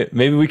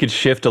 Maybe we could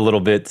shift a little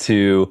bit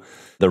to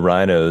the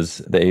rhinos,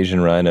 the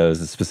Asian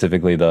rhinos,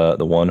 specifically the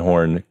one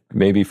horn.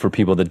 Maybe for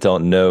people that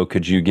don't know,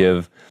 could you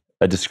give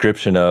a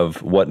description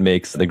of what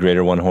makes the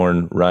Greater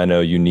One-Horned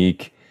Rhino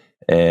unique,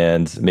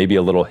 and maybe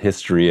a little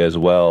history as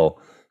well?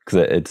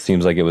 Because it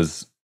seems like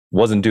it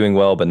wasn't doing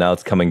well, but now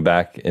it's coming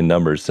back in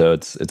numbers. So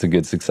it's a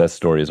good success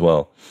story as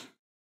well.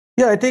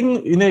 Yeah, I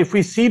think, if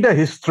we see the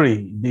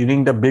history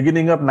during the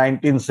beginning of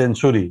 19th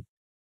century,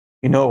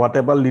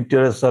 whatever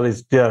literature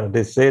is there,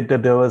 they said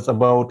that there was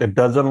about a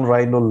dozen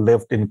rhino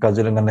left in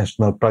Kaziranga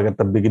National Park at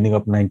the beginning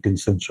of 19th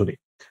century.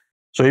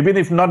 So even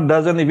if not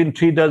dozen, even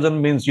 3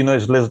 dozen means,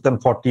 it's less than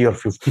 40 or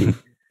 50.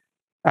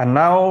 And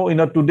now,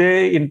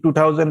 today in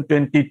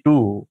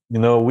 2022,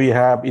 we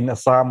have in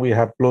Assam, we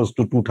have close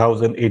to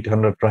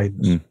 2,800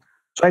 rhinos.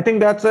 So I think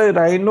that's a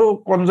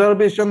rhino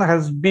conservation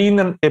has been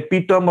an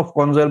epitome of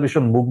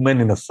conservation movement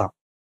in Assam.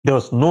 There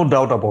was no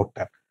doubt about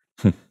that.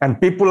 And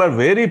people are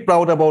very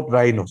proud about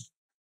rhinos.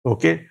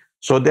 Okay.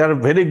 So there are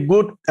very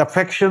good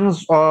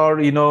affections or,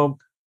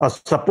 a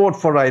support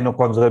for rhino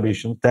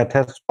conservation that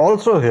has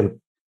also helped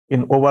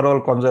in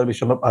overall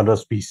conservation of other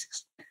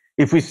species.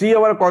 If we see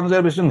our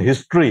conservation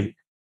history,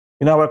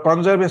 our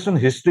conservation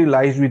history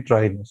lies with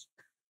rhinos.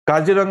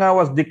 Kaziranga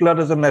was declared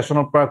as a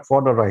national park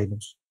for the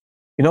rhinos.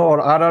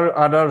 Or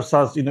other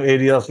such,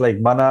 areas like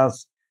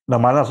Manas. Now,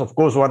 Manas, of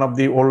course, one of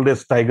the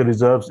oldest tiger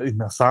reserves in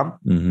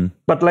Assam.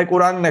 But like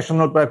Orang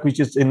National Park,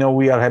 which is,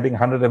 we are having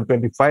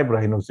 125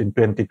 rhinos in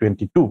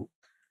 2022.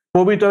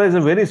 Povitra is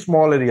a very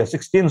small area,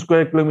 16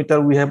 square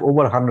kilometer. We have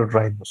over 100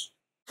 rhinos.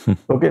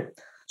 Okay.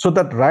 So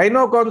that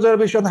rhino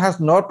conservation has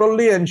not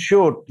only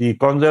ensured the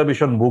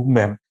conservation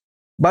movement,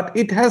 but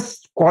it has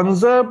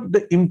conserved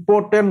the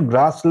important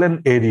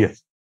grassland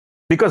areas.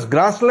 Because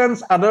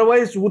grasslands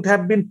otherwise would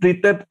have been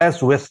treated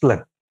as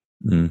wasteland.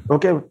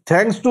 Okay,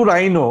 thanks to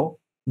rhino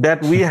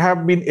that we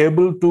have been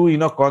able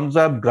to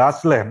conserve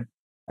grassland,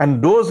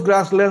 and those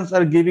grasslands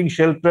are giving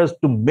shelters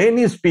to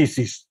many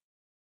species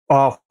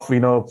of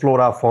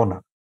flora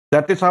fauna.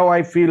 That is how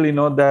I feel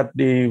that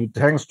the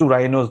thanks to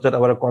rhinos that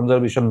our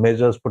conservation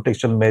measures,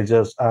 protection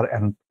measures are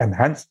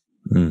enhanced.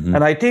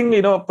 And I think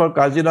for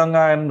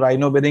Kaziranga and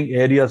rhino bearing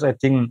areas, I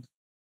think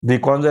the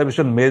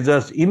conservation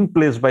measures in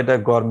place by the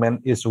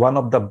government is one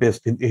of the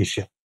best in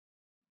Asia.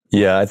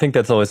 Yeah, I think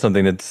that's always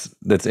something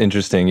that's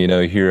interesting. You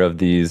hear of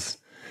these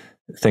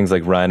things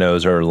like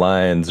rhinos or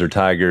lions or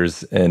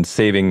tigers, and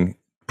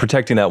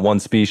protecting that one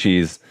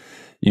species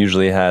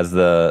usually has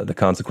the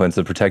consequence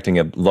of protecting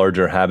a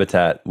larger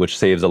habitat, which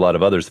saves a lot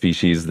of other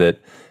species that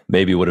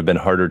maybe would have been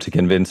harder to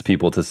convince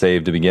people to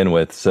save to begin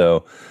with.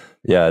 So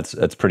yeah,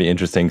 it's pretty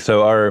interesting.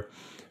 So our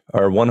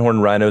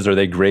one-horned rhinos, are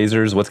they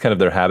grazers? What's kind of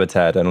their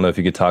habitat? I don't know if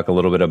you could talk a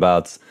little bit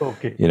about,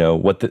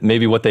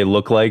 maybe what they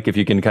look like, if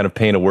you can kind of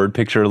paint a word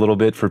picture a little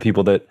bit for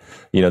people that,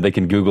 they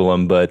can Google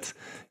them, but,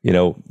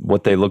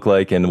 what they look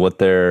like and what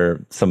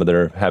some of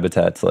their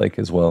habitats like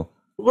as well.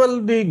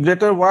 Well, the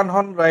Greater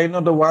One-Horned Rhino,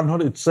 the one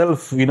horn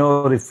itself,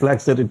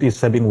 reflects that it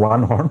is having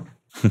one horn.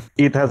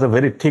 It has a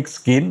very thick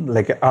skin,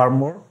 like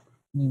armor.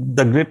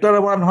 The Greater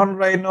One-Horned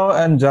Rhino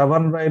and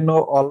Javan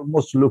Rhino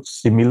almost look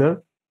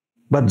similar,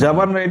 but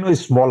Javan Rhino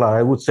is smaller.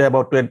 I would say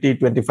about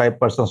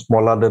 20-25%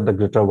 smaller than the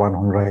Greater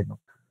One-Horned Rhino.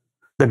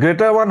 The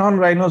Greater One-Horned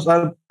Rhinos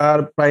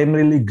are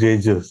primarily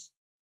grazers,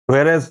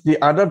 whereas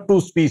the other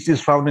two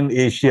species found in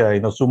Asia,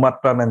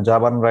 Sumatran and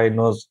Javan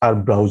rhinos, are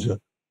browser.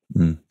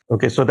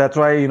 Okay, so that's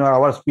why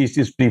our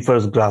species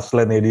prefers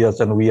grassland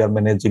areas, and we are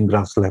managing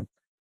grassland.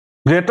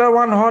 Greater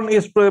One-Horn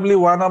is probably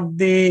one of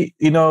the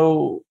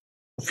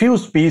few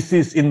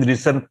species in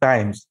recent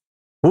times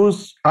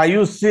whose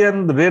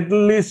IUCN red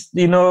list,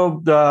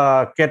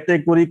 the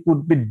category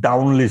could be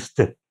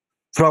downlisted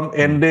from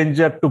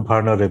endangered to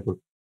vulnerable.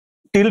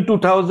 Till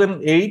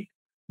 2008,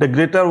 the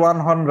Greater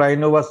One-Horned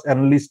Rhino was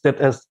enlisted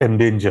as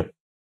endangered.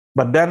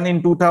 But then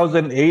in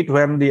 2008,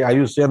 when the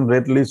IUCN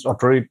Red List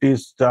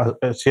authorities, the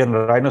Asian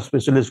Rhino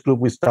Specialist Group,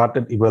 we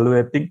started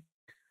evaluating,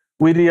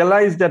 we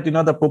realized that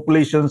the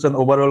populations and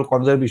overall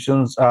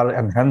conservations are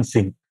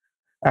enhancing,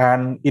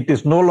 and it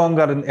is no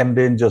longer an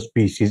endangered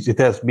species. It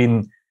has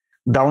been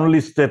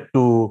downlisted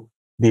to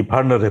the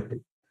vulnerable.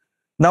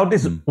 Now,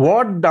 this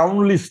word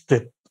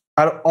downlisted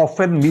are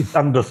often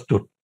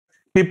misunderstood.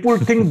 People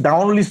think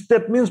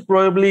downlisted means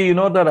probably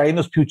the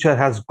rhino's future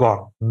has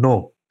gone.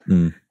 No.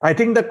 I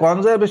think the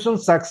conservation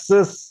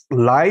success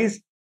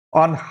lies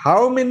on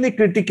how many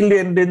critically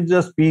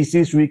endangered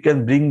species we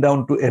can bring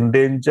down to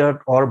endangered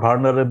or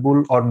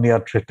vulnerable or near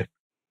threatened.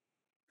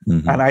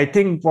 And I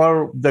think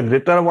for the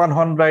Greater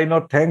One-Horned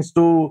Rhino, thanks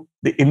to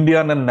the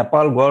Indian and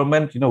Nepal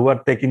government, who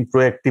are taking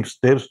proactive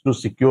steps to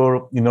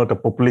secure, the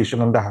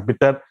population and the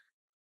habitat,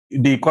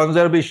 the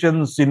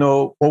conservation's,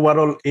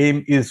 overall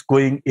aim is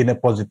going in a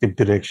positive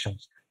direction.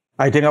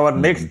 I think our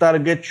next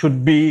target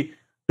should be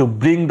to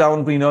bring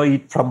down,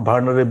 it from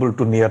vulnerable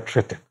to near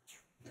threatened.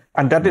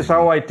 And that is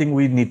how I think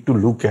we need to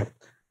look at.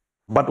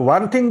 But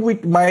one thing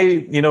with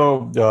my,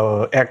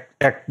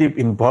 active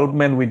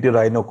involvement with the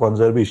rhino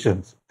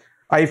conservations,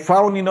 I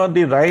found,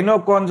 the rhino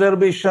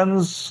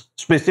conservations,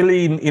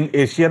 especially in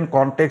Asian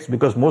context,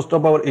 because most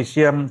of our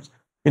Asian,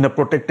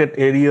 protected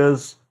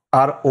areas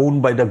are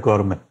owned by the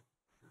government.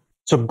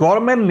 So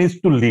government needs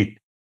to lead.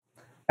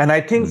 And I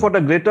think for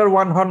the Greater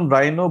One-Horned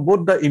Rhino,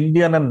 both the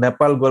Indian and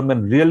Nepal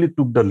government really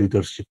took the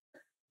leadership,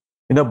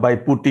 by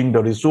putting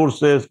the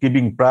resources,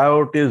 giving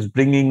priorities,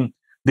 bringing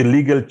the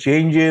legal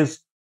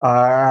changes,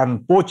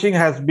 and poaching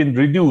has been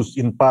reduced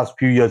in past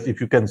few years. If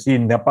you can see,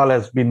 Nepal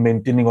has been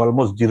maintaining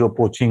almost zero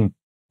poaching,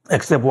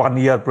 except 1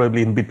 year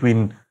probably in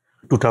between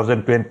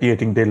 2020, I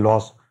think they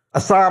lost.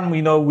 Assam,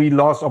 we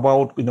lost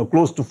about,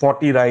 close to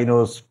 40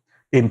 rhinos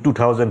in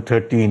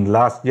 2013.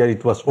 Last year,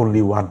 it was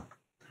only one.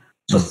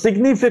 So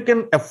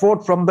significant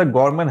effort from the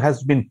government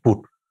has been put.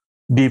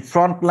 The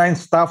frontline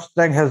staff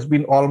strength has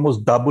been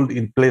almost doubled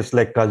in place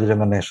like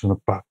Kaziranga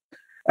National Park.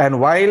 And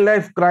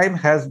wildlife crime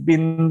has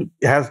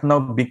now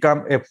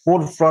become a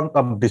forefront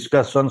of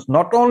discussions,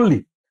 not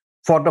only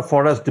for the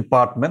forest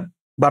department,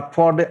 but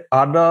for the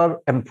other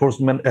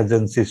enforcement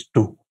agencies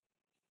too.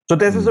 So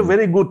this is a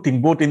very good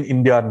thing, both in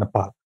India and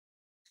Nepal.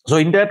 So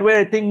in that way,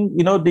 I think,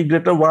 the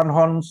Greater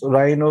One-Horned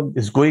Rhino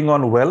is going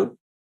on well.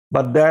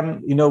 But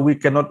then, we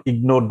cannot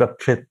ignore the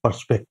threat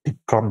perspective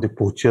from the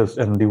poachers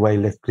and the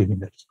wildlife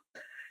criminals.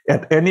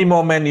 At any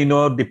moment,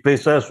 the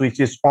pressures which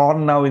is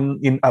on now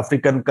in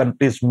African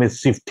countries may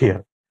shift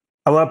here.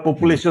 Our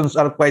populations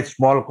are quite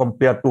small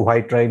compared to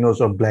white rhinos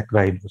or black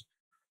rhinos.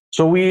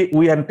 So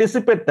we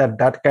anticipate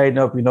that kind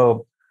of,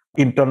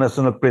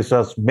 international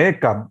pressures may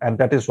come. And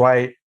that is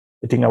why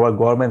I think our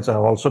governments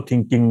are also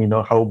thinking,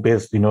 how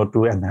best,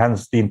 to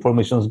enhance the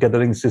information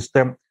gathering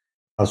system.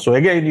 So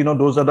again,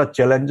 those are the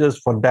challenges.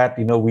 For that,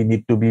 we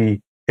need to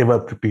be ever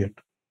prepared.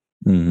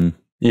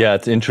 Yeah,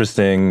 it's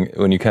interesting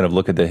when you kind of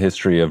look at the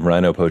history of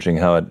rhino poaching,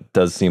 how it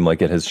does seem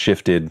like it has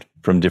shifted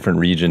from different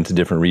region to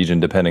different region,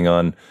 depending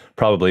on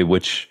probably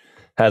which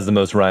has the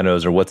most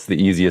rhinos, or what's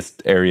the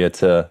easiest area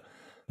to,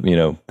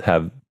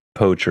 have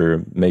poach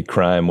or make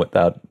crime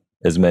without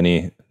as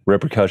many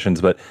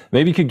repercussions. But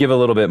maybe you could give a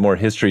little bit more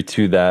history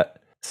to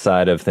that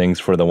side of things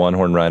for the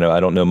one-horned rhino. I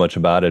don't know much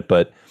about it,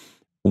 but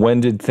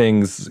when did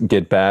things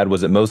get bad?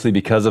 Was it mostly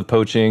because of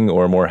poaching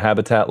or more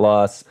habitat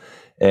loss?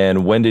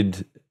 And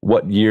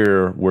what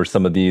year were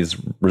some of these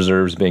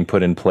reserves being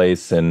put in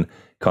place and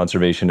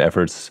conservation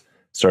efforts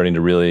starting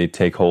to really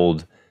take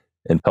hold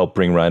and help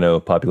bring rhino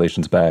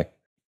populations back?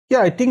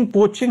 Yeah, I think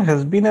poaching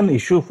has been an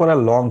issue for a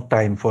long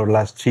time, for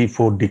last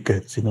 3-4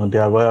 decades.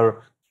 There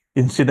were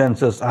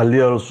incidences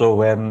earlier also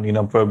when,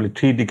 probably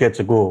 3 decades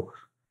ago,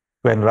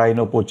 when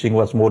rhino poaching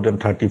was more than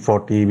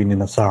 30-40 even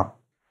in Assam.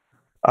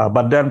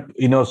 But then,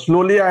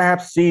 slowly I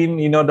have seen,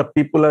 the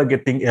people are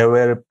getting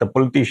aware. The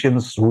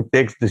politicians who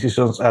takes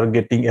decisions are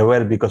getting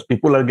aware because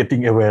people are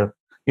getting aware.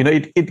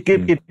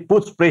 It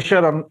puts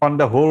pressure on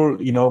the whole,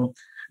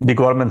 the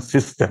government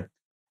system.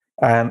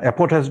 And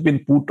effort has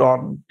been put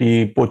on.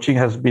 The poaching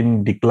has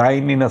been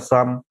declined in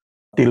Assam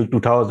till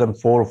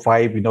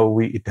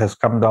 2004-5. It has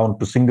come down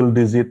to single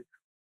digit.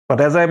 But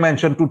as I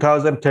mentioned,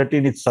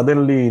 2013, it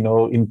suddenly,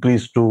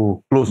 increased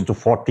to close to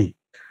 40.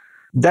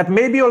 That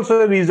may be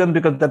also a reason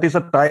because that is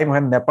a time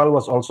when Nepal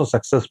was also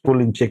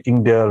successful in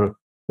checking their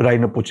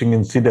rhino poaching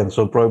incidents.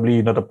 So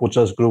probably, the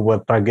poachers group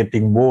were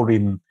targeting more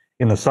in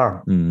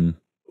Assam. Mm-hmm.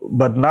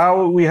 But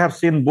now we have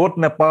seen both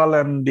Nepal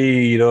and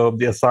the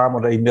Assam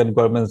or the Indian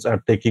governments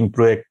are taking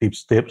proactive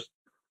steps.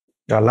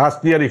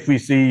 Last year, if we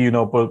see,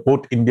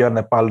 both India and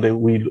Nepal,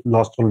 we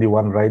lost only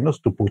 1 rhinos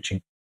to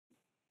poaching.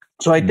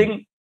 So I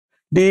think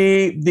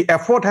the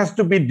effort has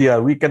to be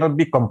there. We cannot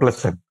be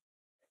complacent.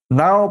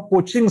 Now,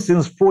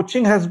 since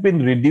poaching has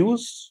been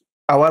reduced,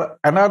 our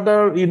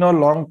another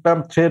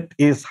long-term threat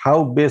is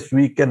how best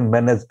we can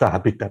manage the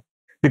habitat,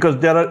 because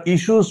there are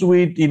issues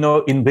with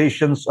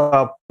invasions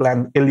of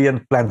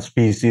alien plant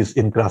species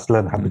in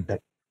grassland habitat.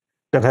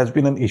 That has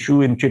been an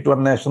issue in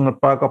Chitwan National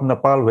Park of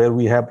Nepal, where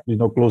we have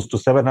close to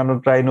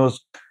 700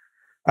 rhinos,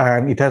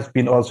 and it has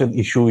been also an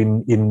issue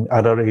in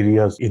other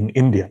areas in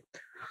India.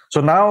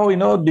 So now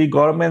the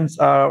governments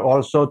are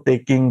also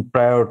taking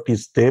priority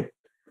steps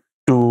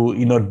to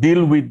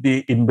deal with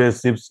the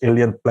invasive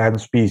alien plant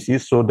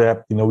species, so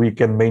that we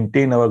can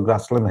maintain our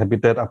grassland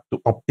habitat up to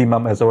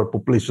optimum as our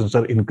populations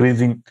are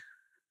increasing.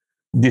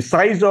 The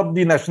size of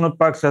the national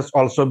parks has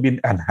also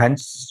been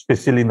enhanced,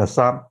 especially in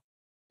Assam.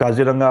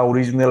 Kaziranga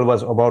original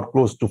was about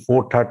close to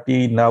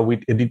 430. Now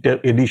with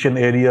addition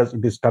areas,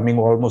 it is coming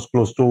almost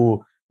close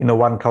to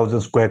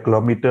 1,000 square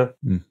kilometer.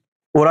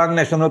 Orang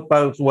National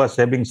Park was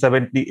having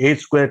 78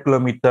 square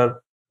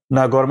kilometer.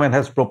 Now government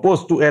has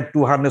proposed to add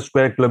 200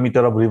 square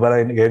kilometer of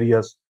riverine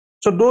areas.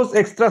 So those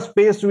extra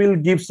space will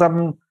give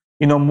some,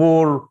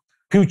 more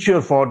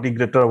future for the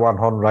Greater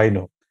One-Horned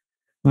Rhino.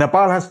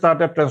 Nepal has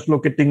started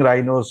translocating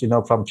rhinos,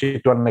 from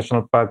Chitwan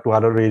National Park to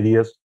other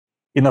areas.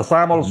 In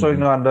Assam also,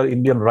 under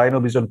Indian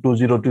Rhino Vision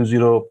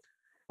 2020,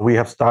 we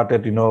have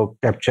started,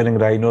 capturing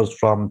rhinos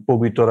from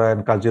Pobitora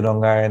and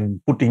Kaziranga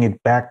and putting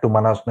it back to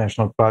Manas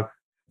National Park.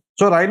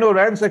 So rhino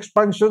ranch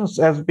expansions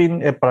has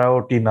been a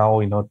priority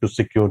now, to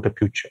secure the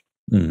future.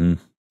 Mm-hmm.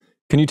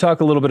 Can you talk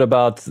a little bit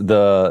about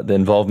the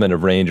involvement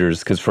of rangers?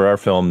 Because for our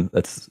film,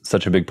 that's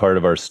such a big part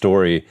of our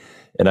story.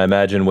 And I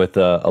imagine with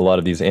a lot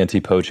of these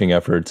anti-poaching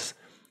efforts,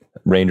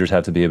 rangers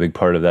have to be a big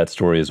part of that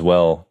story as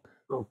well.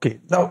 Okay.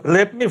 Now,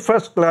 let me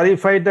first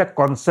clarify that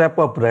concept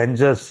of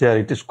rangers here.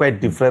 It is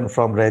quite different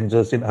from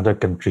rangers in other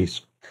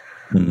countries.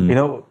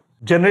 Mm-hmm.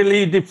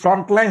 Generally, the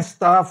frontline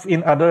staff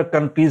in other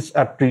countries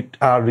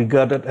are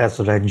regarded as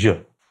ranger.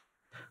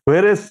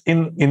 Whereas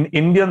in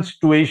Indian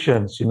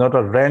situations,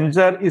 the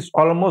ranger is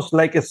almost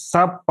like a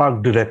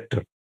sub-park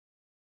director.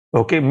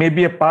 Okay,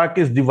 maybe a park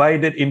is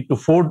divided into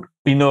 4,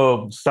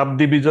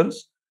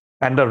 subdivisions.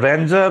 And the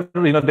ranger,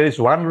 there is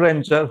one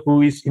ranger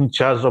who is in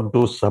charge of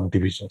those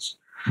subdivisions.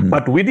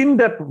 But within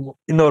that,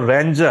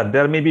 ranger,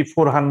 there may be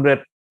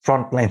 400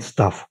 frontline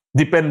staff,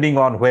 depending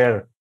on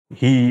where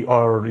he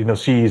or,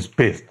 she is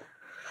based.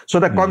 So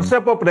the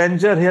concept of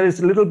ranger here is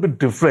a little bit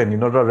different.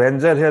 The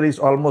ranger here is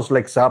almost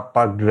like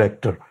sub-park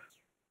director.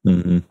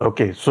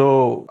 Okay,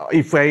 so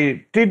if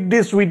I treat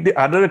this with the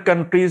other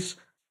countries,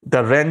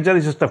 the ranger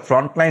is just the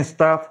frontline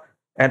staff.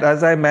 And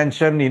as I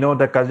mentioned,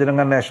 the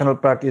Kaziranga National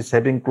Park is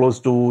having close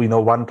to,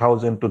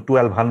 1,000 to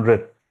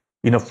 1,200,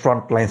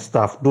 frontline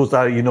staff. Those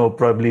are,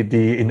 probably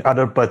in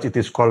other parts, it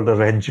is called the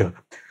ranger.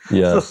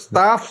 Yeah. So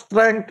staff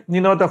strength, the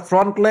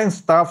frontline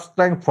staff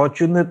strength,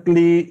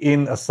 fortunately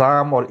in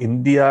Assam or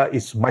India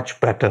is much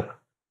better.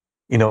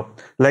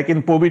 Like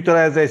in Pobitora,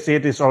 as I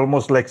said, it's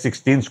almost like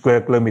 16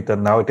 square kilometer.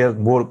 Now it has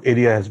more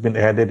area has been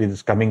added. It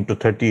is coming to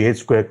 38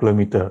 square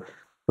kilometer,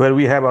 where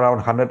we have around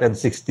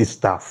 160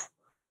 staff.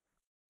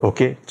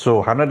 Okay, so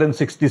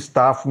 160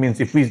 staff means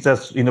if we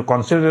just,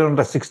 consider on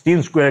the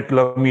 16 square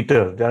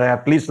kilometer, there are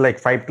at least like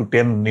 5 to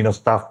 10,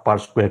 staff per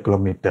square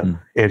kilometer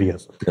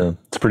areas. Yeah,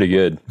 it's pretty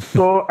good.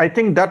 So I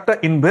think that the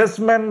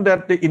investment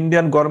that the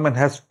Indian government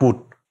has put,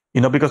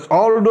 because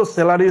all those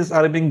salaries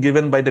are being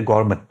given by the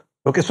government.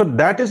 Okay, so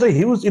that is a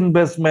huge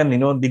investment,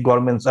 the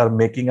governments are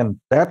making, and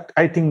that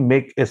I think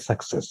make a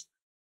success.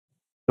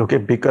 Okay,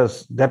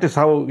 because that is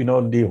how,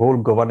 the whole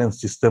governance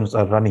systems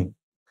are running.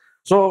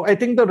 So I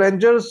think the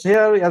rangers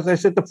here, as I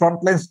said, the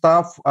frontline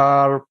staff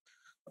are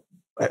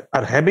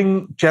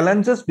having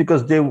challenges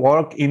because they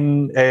work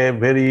in a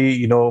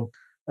very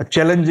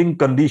challenging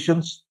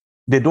conditions.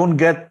 They don't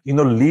get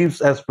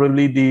leaves as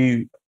probably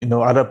the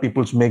other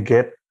peoples may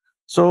get.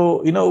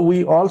 So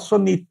we also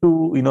need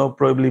to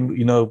probably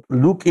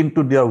look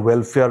into their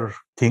welfare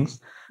things.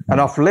 And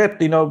of late,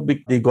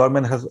 the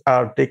government has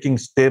are taking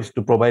steps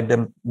to provide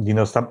them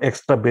some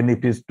extra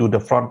benefits to the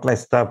frontline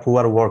staff who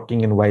are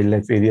working in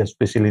wildlife areas,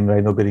 especially in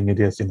rhino bearing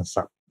areas in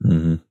Assam.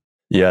 Mm-hmm.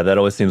 Yeah, that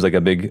always seems like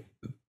a big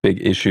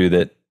issue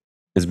that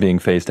is being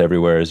faced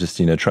everywhere, is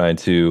just trying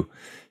to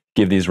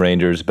give these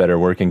rangers better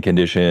working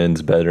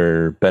conditions,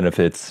 better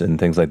benefits, and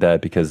things like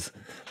that, because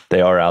they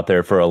are out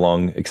there for a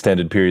long,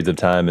 extended periods of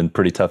time in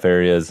pretty tough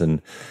areas,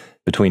 and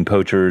between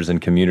poachers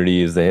and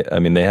communities, they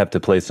have to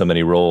play so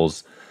many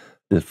roles,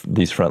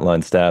 these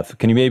frontline staff.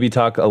 Can you maybe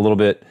talk a little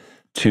bit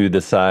to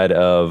the side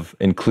of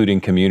including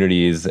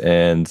communities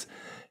and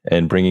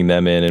bringing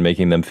them in and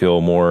making them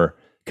feel more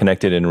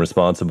connected and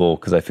responsible?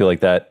 Because I feel like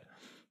that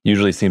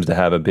usually seems to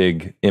have a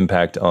big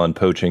impact on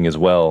poaching as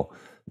well.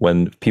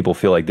 When people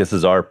feel like this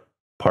is our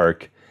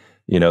park,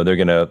 they're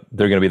gonna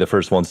be the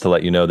first ones to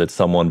let you know that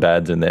someone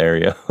bad's in the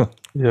area.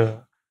 Yeah.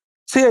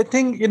 See, I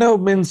think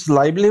means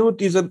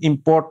livelihood is an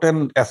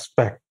important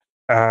aspect.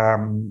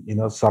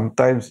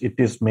 Sometimes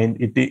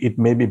it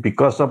may be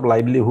because of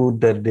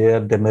livelihood that they are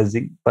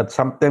damaging, but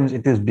sometimes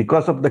it is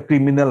because of the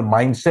criminal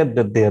mindset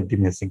that they are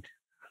damaging.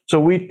 So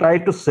we try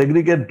to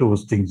segregate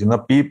those things.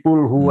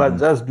 People who are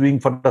just doing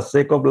for the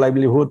sake of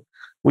livelihood,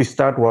 we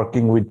start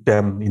working with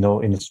them,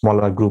 in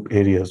smaller group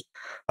areas.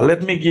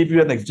 Let me give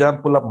you an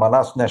example of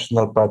Manas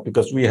National Park,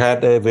 because we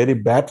had a very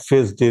bad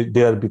phase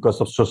there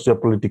because of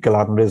socio-political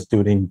unrest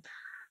during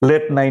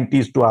late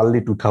 90s to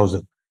early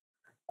 2000.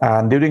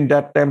 And during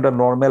that time, the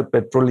normal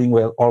patrolling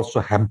were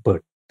also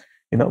hampered.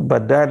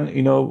 But then,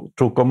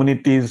 through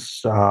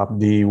communities,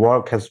 the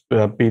work has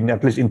been,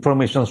 at least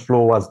information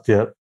flow was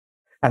there.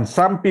 And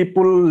some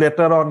people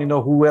later on,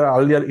 who were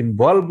earlier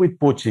involved with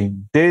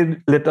poaching, they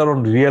later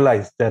on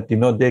realized that,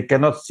 they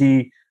cannot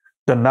see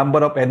the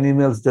number of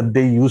animals that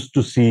they used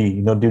to see,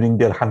 during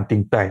their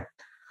hunting time.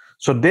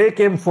 So they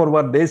came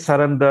forward, they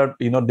surrendered,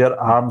 their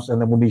arms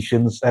and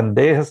ammunitions, and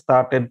they have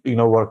started,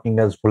 working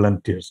as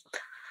volunteers.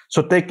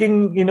 So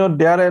taking,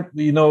 their,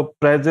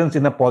 presence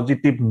in a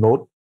positive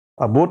note,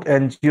 both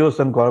NGOs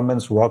and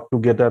governments work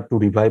together to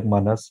revive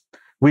Manas.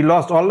 We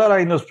lost all the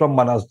rhinos from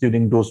Manas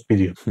during those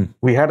periods.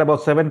 We had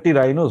about 70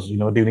 rhinos,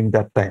 during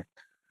that time.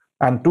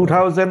 And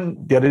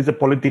 2000, there is a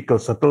political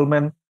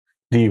settlement.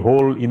 The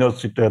whole,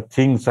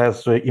 things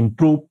has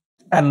improved.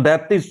 And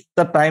that is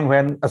the time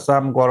when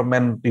Assam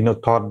government,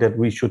 thought that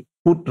we should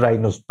put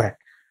rhinos back.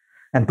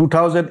 And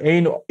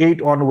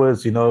 2008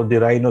 onwards, the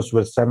rhinos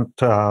were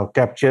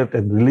captured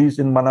and released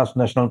in Manas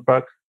National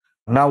Park.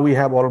 Now we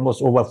have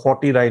almost over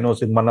 40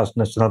 rhinos in Manas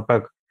National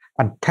Park.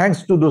 And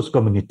thanks to those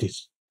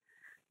communities,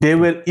 they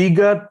were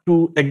eager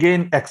to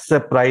again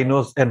accept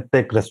rhinos and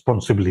take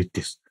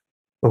responsibilities.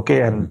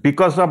 Okay, and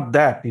because of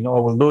that,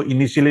 although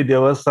initially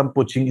there were some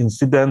poaching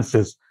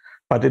incidences,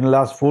 but in the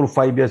last 4 or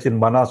 5 years in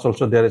Manas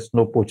also there is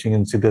no poaching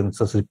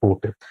incidences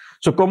reported.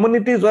 So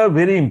communities are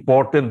very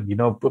important,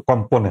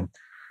 component.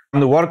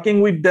 And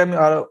working with them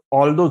are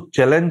although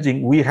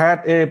challenging. We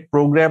had a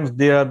programs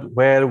there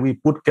where we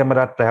put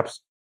camera traps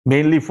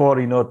mainly for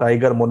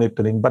tiger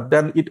monitoring, but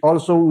then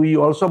we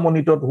also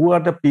monitored who are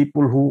the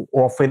people who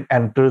often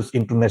enters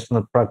into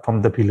national park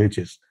from the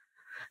villages.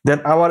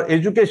 Then our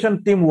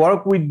education team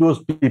work with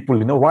those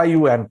people, why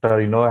you enter,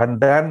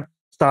 and then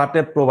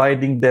started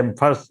providing them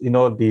first,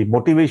 the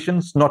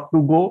motivations not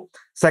to go.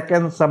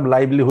 Second, some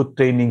livelihood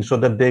training so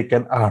that they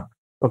can earn.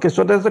 Okay,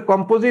 so there's a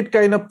composite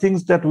kind of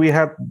things that we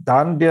have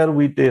done there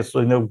with this,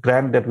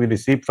 grant that we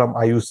received from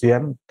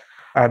IUCN,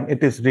 and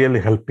it is really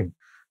helping.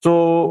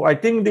 So I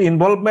think the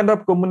involvement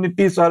of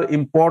communities are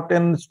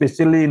important,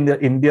 especially in the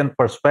Indian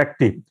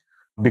perspective,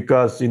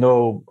 because,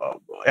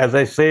 as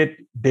I said,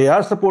 they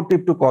are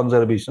supportive to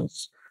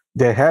conservations.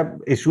 They have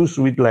issues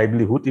with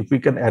livelihood. If we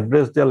can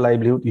address their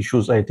livelihood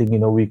issues, I think,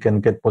 we can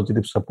get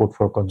positive support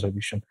for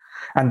conservation.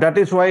 And that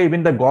is why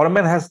even the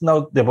government has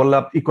now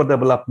developed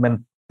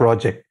eco-development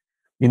project,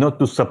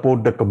 to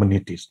support the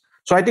communities.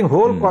 So I think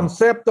whole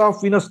concept of,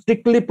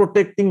 strictly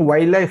protecting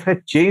wildlife has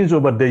changed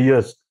over the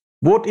years,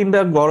 both in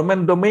the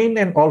government domain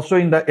and also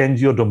in the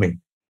NGO domain.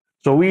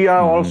 So we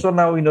are also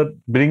now,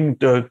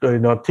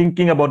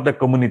 thinking about the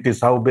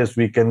communities, how best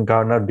we can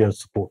garner their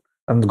support.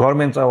 And the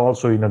governments are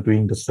also,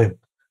 doing the same.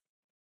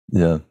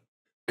 Yeah.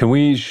 Can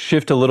we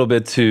shift a little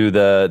bit to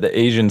the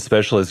Asian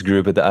Specialist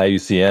Group at the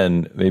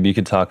IUCN? Maybe you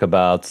could talk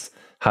about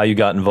how you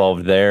got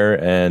involved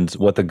there and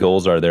what the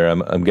goals are there.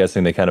 I'm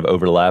guessing they kind of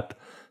overlap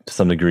to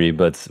some degree,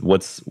 but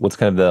what's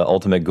kind of the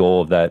ultimate goal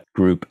of that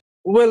group?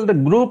 Well, the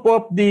group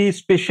of the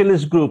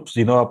specialist groups,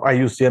 of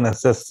IUCN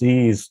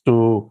SSC is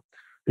to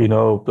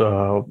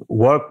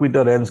work with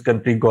the range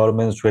country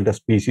governments where the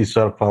species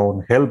are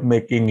found, help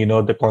making,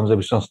 the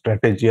conservation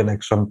strategy and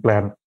action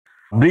plan,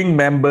 bring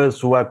members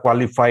who are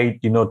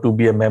qualified, to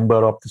be a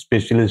member of the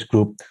specialist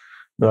group.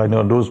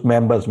 Those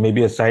members may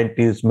be a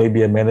scientist,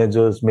 maybe a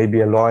managers,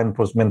 maybe a law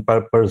enforcement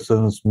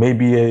persons,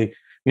 maybe a,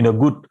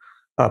 good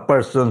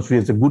persons who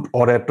is a good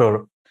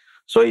orator.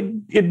 So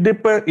it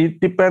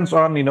depends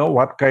on,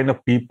 what kind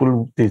of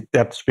people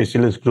that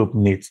specialist group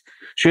needs.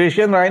 So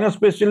Asian Rhino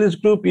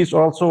Specialist Group is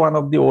also one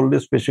of the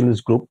oldest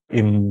specialist group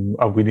in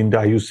within the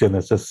IUCN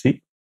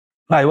SSC.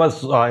 I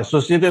was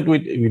associated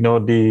with,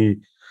 the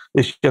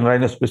Asian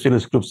Rhino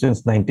Specialist Group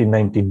since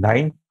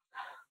 1999.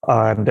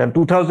 And then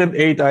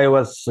 2008, I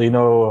was,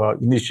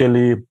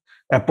 initially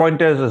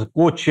appointed as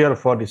co-chair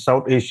for the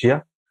South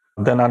Asia.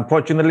 Then,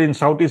 unfortunately, in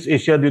Southeast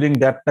Asia during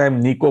that time,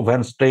 Nico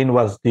Van Steen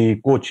was the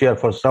co-chair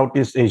for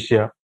Southeast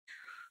Asia.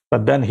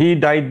 But then he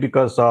died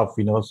because of,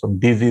 some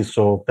disease.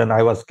 So then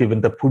I was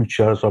given the full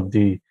chairs of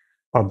the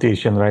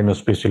Asian Rhino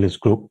Specialist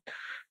Group,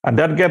 and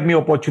that gave me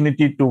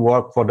opportunity to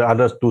work for the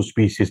other two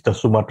species, the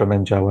Sumatran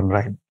and Javan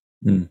rhino.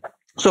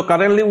 So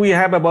currently we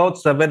have about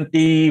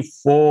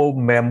 74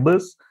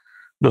 members.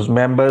 Those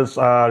members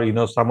are,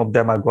 some of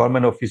them are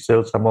government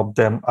officials, some of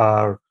them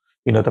are,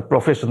 the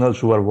professionals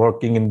who are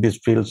working in this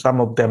field, some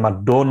of them are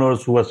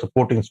donors who are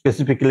supporting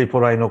specifically for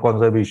rhino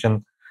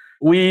conservation.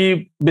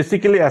 We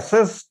basically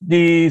assess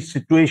the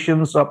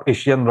situations of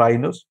Asian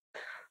rhinos.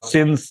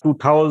 Since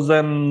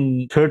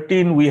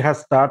 2013, we have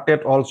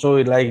started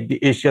also like the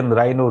Asian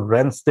Rhino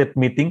Range State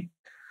Meeting.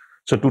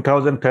 So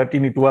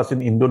 2013, it was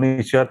in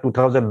Indonesia.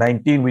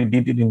 2019, we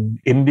did it in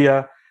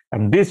India.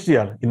 And this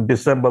year, in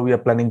December, we are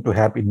planning to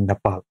have in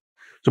Nepal.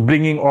 So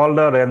bringing all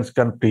the range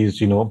countries,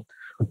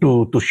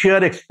 to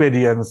share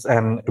experience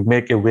and to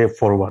make a way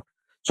forward.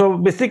 So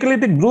basically,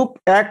 the group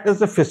acts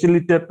as a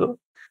facilitator.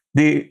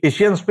 The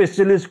Asian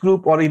Specialist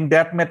Group, or in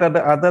that matter,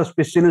 the other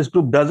specialist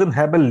group, doesn't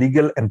have a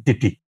legal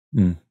entity.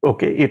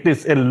 Okay, it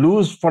is a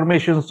loose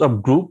formations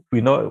of group,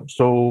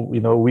 So,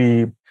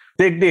 we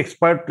take the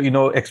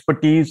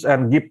expertise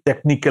and give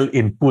technical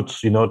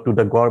inputs, to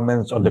the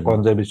governments on the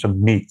conservation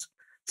needs.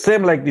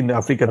 Same like in the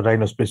African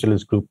Rhino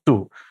Specialist Group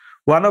too.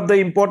 One of the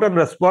important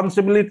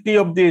responsibility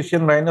of the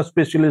Asian Rhino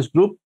Specialist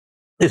Group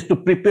is to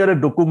prepare a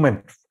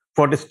document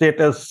for the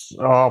status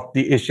of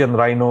the Asian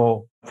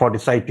rhino for the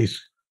CITES.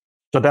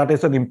 So that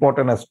is an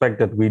important aspect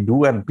that we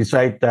do. And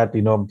besides that,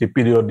 the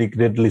periodic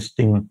red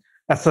listing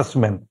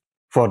assessment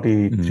for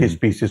the three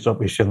species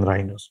of Asian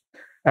rhinos.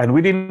 And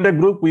within the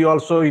group, we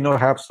also,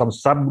 have some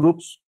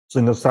subgroups.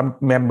 So, some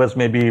members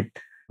may be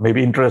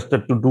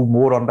interested to do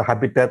more on the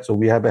habitat. So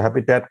we have a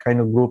habitat kind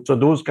of group. So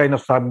those kind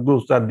of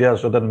subgroups are there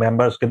so that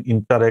members can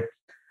interact.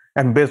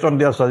 And based on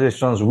their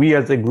suggestions, we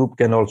as a group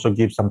can also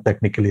give some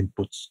technical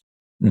inputs.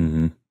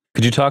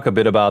 Could you talk a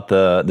bit about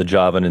the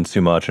Javan and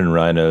Sumatran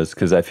rhinos?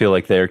 Because I feel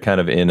like they're kind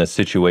of in a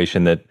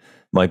situation that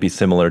might be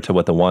similar to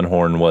what the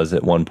one-horn was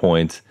at one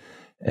point.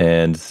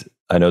 And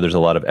I know there's a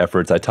lot of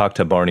efforts. I talked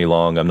to Barney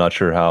Long. I'm not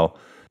sure how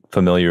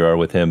familiar you are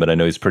with him, but I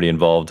know he's pretty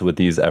involved with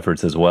these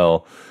efforts as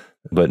well.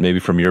 But maybe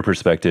from your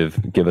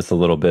perspective, give us a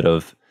little bit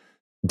of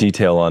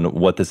detail on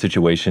what the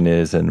situation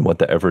is and what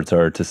the efforts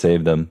are to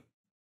save them.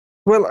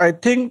 Well, I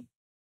think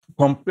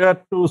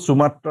compared to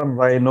Sumatran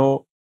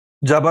rhino,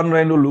 Javan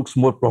rhino looks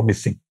more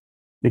promising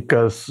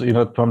because,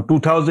 from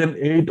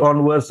 2008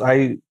 onwards,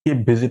 I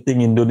keep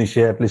visiting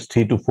Indonesia at least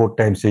 3 to 4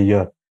 times a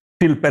year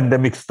till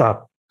pandemic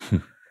start.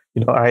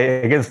 I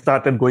again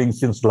started going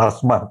since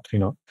last month,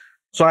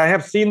 So I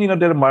have seen,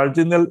 there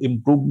marginal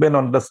improvement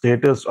on the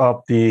status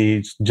of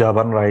the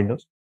Javan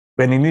rhinos.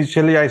 When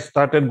initially I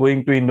started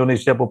going to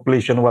Indonesia,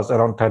 population was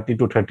around 30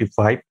 to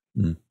 35.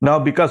 Now,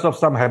 because of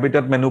some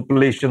habitat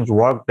manipulations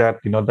work that,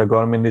 the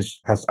government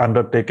has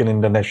undertaken in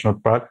the national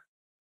park,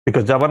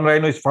 because Javan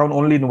rhino is found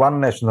only in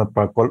one national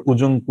park called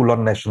Ujung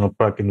Kulon National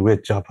Park in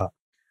West Java.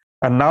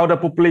 And now the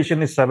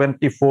population is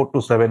 74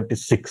 to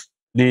 76.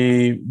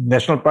 The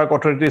National Park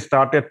Authority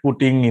started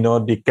putting,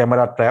 the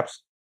camera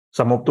traps.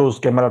 Some of those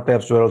camera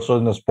traps were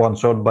also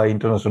sponsored by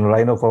International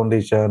Rhino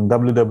Foundation,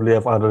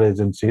 WWF, other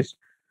agencies.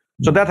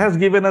 So that has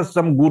given us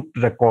some good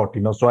record,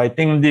 So I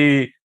think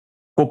the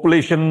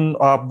population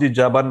of the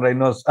Javan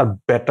rhinos are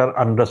better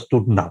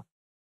understood now.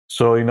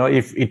 So,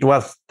 if it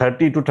was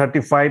 30 to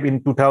 35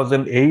 in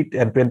 2008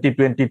 and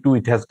 2022,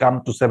 it has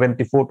come to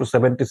 74 to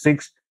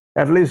 76.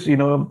 At least,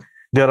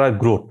 there are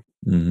growth.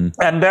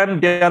 And then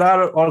there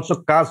are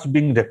also casts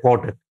being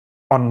recorded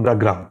on the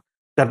ground.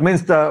 That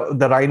means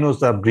the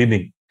rhinos are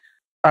breeding.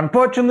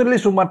 Unfortunately,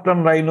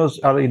 Sumatran rhinos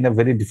are in a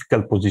very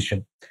difficult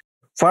position.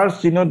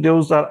 First,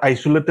 those are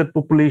isolated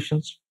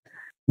populations.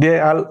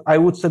 I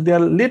would say they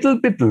are a little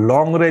bit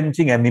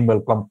long-ranging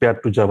animal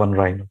compared to Javan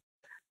rhino.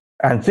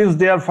 And since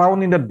they are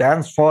found in the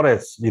dense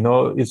forests,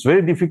 it's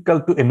very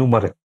difficult to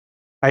enumerate.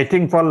 I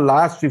think for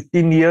last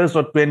 15 years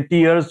or 20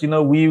 years,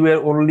 we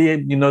were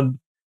only,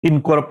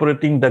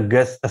 incorporating the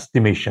guess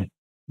estimation.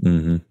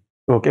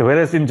 Okay,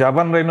 whereas in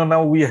Javan rhino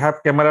now we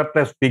have camera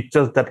traps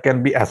pictures that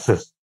can be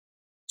assessed.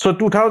 So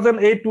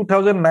 2008,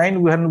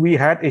 2009, when we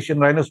had Asian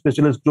Rhino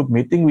Specialist Group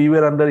meeting, we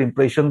were under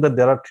impression that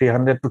there are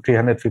 300 to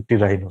 350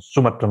 rhinos,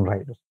 Sumatran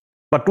rhinos.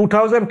 But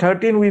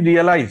 2013, we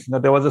realized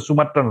there was a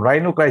Sumatran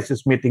rhino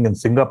crisis meeting in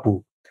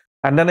Singapore.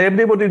 And then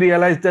everybody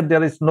realized that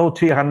there is no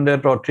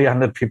 300 or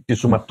 350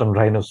 Sumatran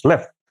rhinos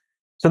left.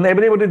 So then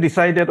everybody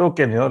decided,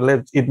 okay,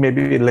 it may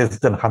be less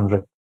than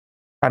 100.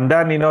 And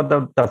then,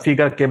 the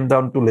figure came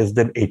down to less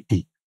than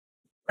 80.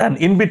 And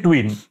in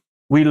between,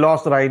 we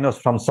lost rhinos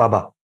from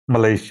Sabah,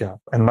 Malaysia.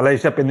 And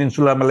Malaysia,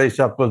 Peninsular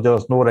Malaysia, of course, there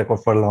was no record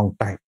for a long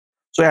time.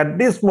 So at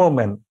this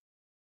moment,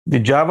 the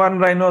Javan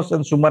rhinos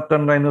and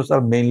Sumatran rhinos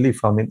are mainly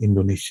found in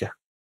Indonesia.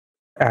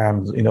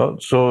 And,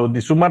 so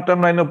the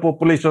Sumatran rhino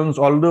populations,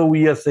 although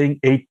we are saying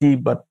 80,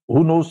 but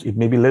who knows, it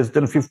may be less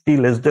than 50,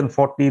 less than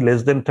 40,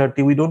 less than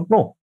 30, we don't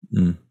know.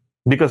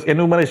 Because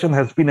enumeration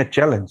has been a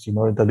challenge.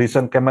 The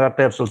recent camera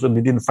traps also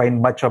didn't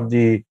find much of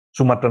the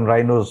Sumatran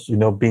rhinos,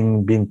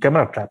 being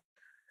camera trapped.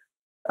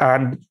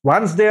 And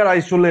once they are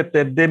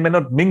isolated, they may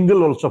not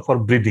mingle also for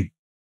breeding.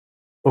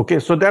 Okay,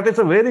 so that is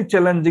a very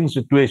challenging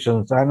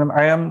situation. And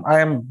I am,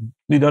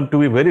 to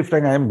be very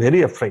frank, I am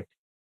very afraid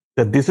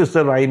that this is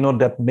a rhino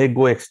that may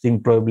go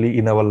extinct probably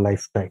in our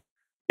lifetime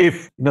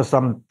if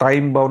some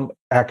time-bound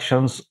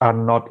actions are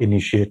not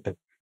initiated.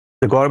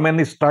 The government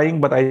is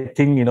trying, but I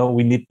think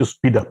we need to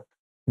speed up.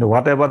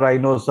 Whatever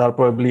rhinos are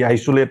probably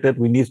isolated,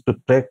 we need to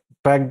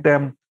track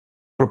them,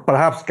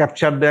 perhaps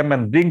capture them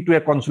and bring to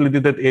a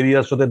consolidated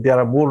area so that there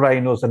are more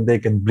rhinos and they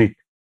can breed,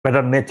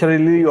 whether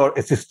naturally or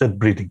assisted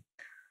breeding.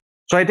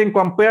 So I think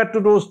compared to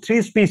those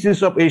three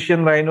species of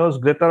Asian rhinos,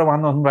 Greater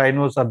One-Horned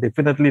rhinos are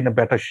definitely in a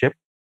better shape.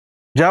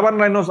 Javan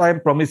rhinos I am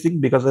promising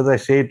because, as I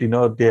said,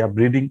 they are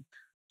breeding.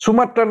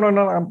 Sumatran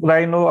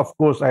rhino, of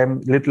course, I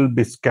am a little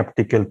bit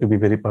skeptical, to be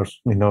very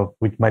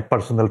with my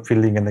personal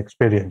feeling and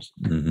experience.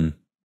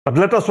 But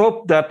let us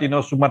hope that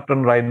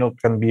Sumatran rhino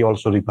can be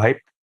also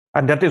revived,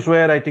 and that is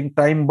where I think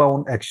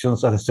time-bound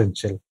actions are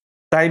essential.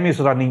 Time is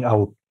running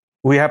out.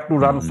 We have to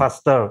run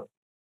faster,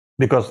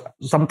 because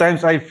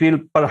sometimes I feel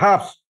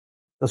perhaps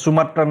the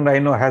Sumatran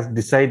rhino has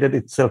decided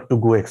itself to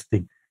go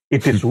extinct.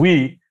 It is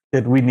we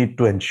that we need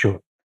to ensure.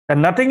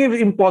 And nothing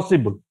is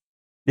impossible.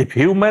 If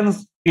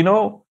humans,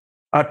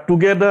 are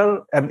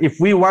together, and if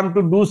we want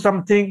to do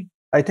something,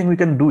 I think we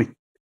can do it.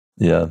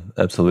 Yeah,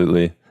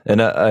 absolutely.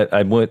 And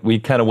we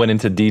kind of went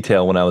into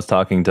detail when I was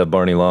talking to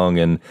Barney Long,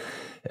 and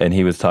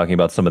he was talking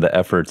about some of the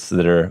efforts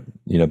that are,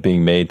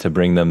 being made to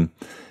bring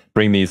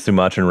these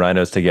Sumatran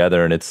rhinos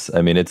together. And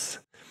it's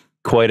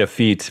quite a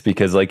feat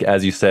because, like,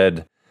 as you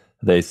said,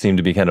 they seem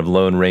to be kind of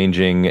lone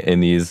ranging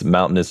in these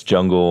mountainous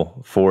jungle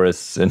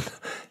forests, and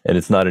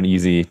it's not an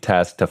easy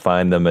task to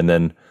find them and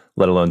then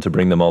let alone to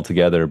bring them all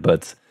together.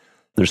 But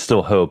there's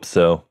still hope.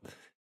 So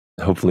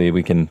hopefully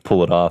we can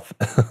pull it off.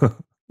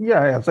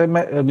 Yeah, as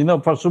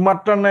for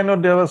Sumatran rhino,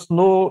 there was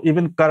no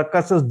even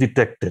carcasses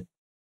detected,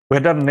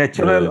 whether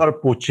natural or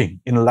poaching,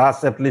 in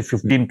last at least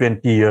 15,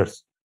 20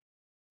 years.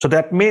 So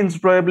that means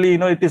probably,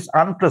 it is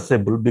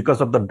untraceable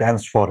because of the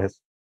dense forest.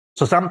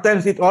 So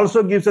sometimes it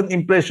also gives an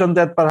impression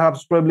that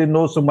perhaps probably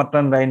no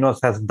Sumatran rhinos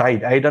has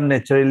died, either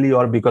naturally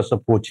or because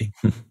of poaching.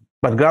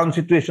 But ground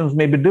situations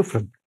may be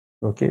different.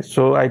 Okay,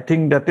 so I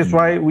think that is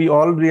why we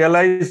all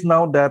realize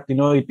now that,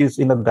 it is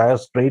in a dire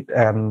strait,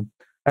 and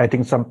I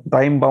think some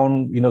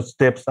time-bound,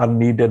 steps are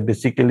needed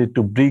basically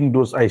to bring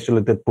those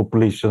isolated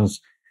populations,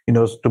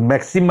 to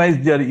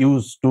maximize their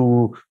use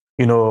to,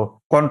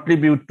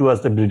 contribute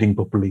towards the breeding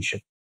population.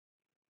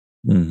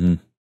 Kind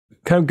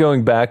of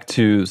going back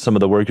to some of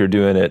the work you're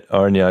doing at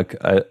Aaranyak,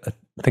 I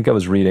think I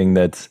was reading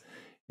that,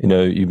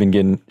 you've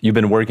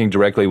been working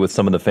directly with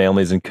some of the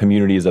families and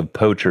communities of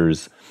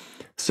poachers.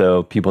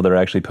 So people that are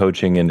actually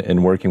poaching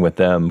and working with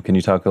them. Can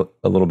you talk a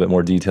little bit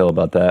more detail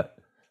about that?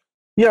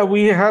 Yeah,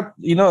 we had,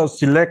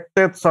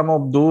 selected some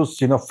of those,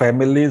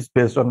 families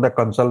based on the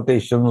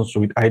consultations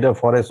with either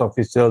forest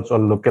officials or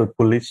local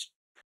police,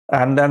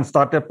 and then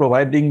started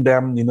providing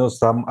them,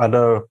 some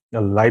other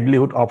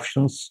livelihood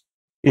options.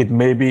 It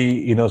may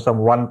be, some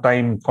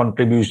one-time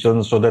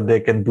contributions so that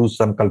they can do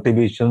some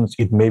cultivations.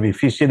 It may be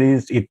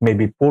fisheries. It may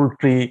be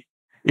poultry.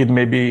 It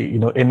may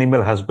be,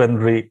 animal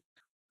husbandry.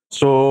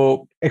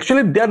 So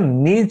actually their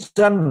needs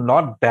are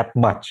not that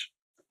much,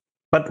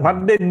 but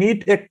what they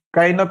need a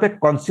kind of a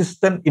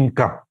consistent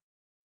income.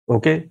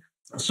 Okay.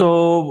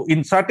 So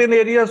in certain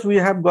areas, we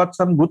have got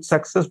some good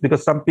success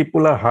because some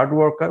people are hard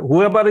worker.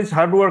 Whoever is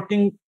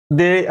hardworking,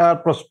 they are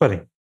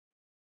prospering.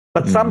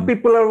 But some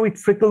people are with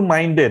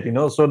fickle-minded,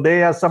 so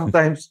they are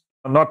sometimes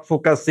not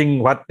focusing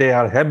what they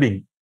are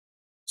having.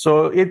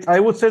 So I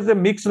would say it's a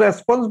mixed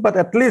response, but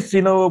at least,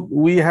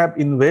 we have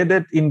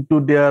invaded into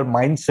their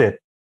mindset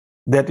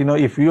that,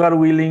 if you are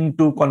willing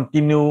to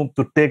continue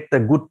to take the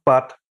good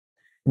path,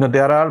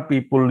 there are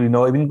people,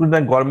 including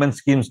the government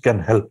schemes can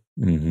help.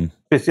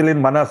 Especially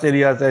in Manas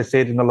area, as I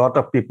said, a lot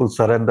of people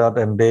surrendered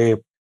and they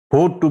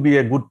vote to be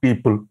a good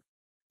people.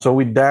 So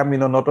with them,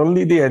 not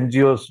only the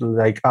NGOs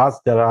like us,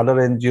 there are other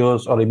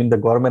NGOs or even the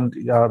government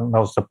are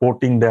now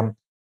supporting them.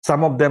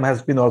 Some of them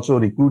has been also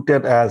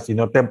recruited as,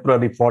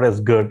 temporary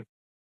forest guard.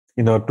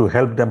 to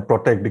help them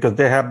protect, because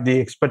they have the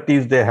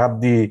expertise, they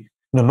have the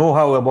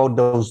know-how about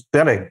those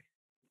terrain.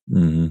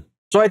 Mm-hmm.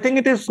 So I think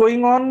it is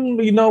going on,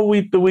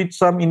 with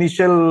some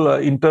initial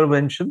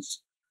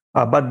interventions.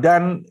 But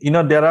then,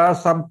 there are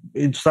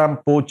some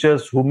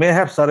poachers who may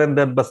have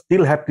surrendered but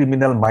still have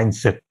criminal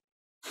mindset.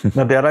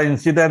 Now, there are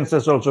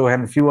incidences also,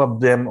 and few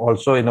of them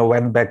also,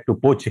 went back to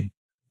poaching.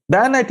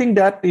 Then I think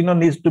that,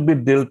 needs to be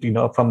dealt,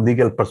 from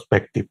legal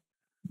perspective.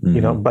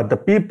 Mm-hmm. But the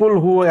people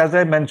who, as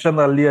I mentioned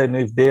earlier,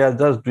 if they are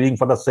just doing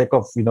for the sake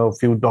of,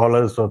 few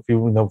dollars or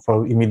few,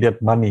 for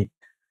immediate money,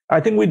 I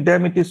think with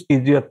them it is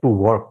easier to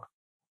work.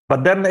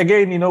 But then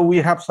again, we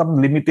have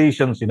some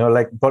limitations,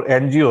 like for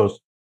NGOs,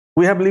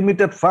 we have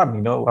limited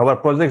fund. Our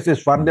project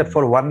is funded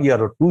for 1 year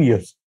or 2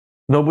 years.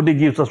 Nobody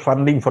gives us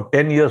funding for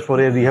 10 years for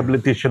a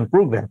rehabilitation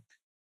program.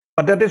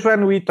 But that is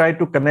when we try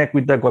to connect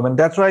with the government.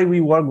 That's why we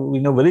work,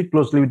 very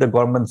closely with the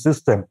government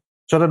system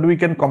so that we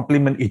can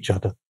complement each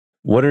other.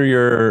 What are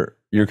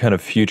your kind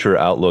of future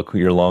outlook,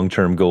 your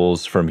long-term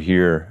goals from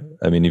here?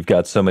 I mean, you've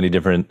got so many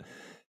different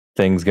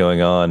things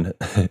going on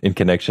in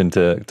connection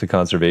to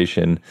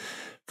conservation,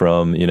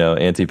 from,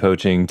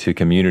 anti-poaching to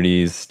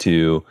communities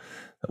to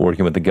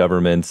working with the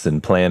governments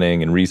and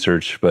planning and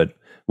research. But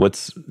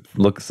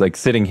looks like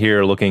sitting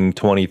here looking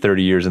 20,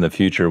 30 years in the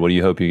future, what do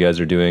you hope you guys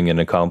are doing and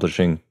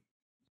accomplishing?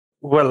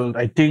 Well,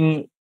 I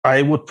think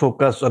I would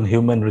focus on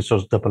human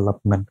resource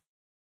development.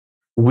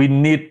 We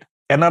need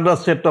another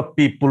set of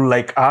people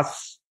like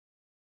us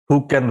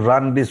who can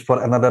run this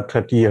for another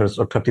 30 years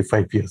or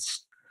 35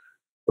 years.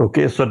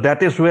 Okay, so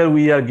that is where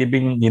we are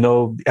giving,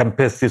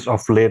 emphasis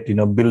of late,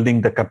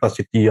 building the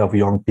capacity of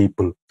young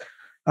people.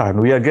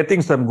 And we are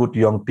getting some good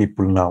young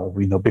people now,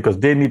 because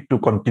they need to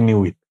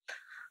continue it.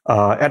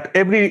 At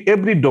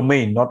every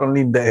domain, not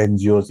only in the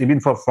NGOs, even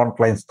for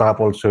frontline staff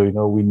also,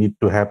 we need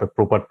to have a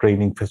proper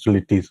training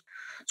facilities.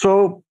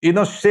 So,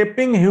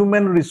 shaping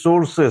human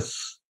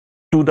resources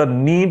to the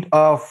need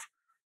of,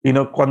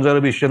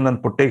 conservation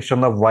and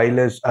protection of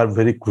wildlife are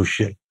very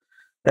crucial.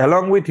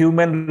 Along with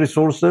human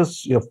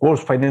resources, of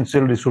course,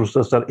 financial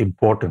resources are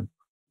important.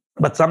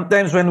 But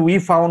sometimes when we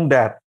found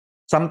that,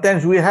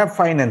 sometimes we have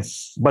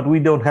finance, but we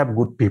don't have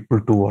good people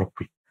to work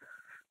with.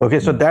 Okay,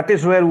 so that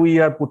is where we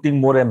are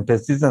putting more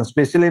emphasis, and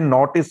especially in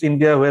Northeast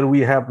India, where we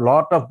have a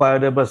lot of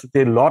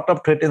biodiversity, a lot of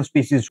threatened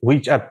species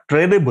which are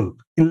tradable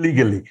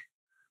illegally.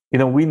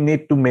 We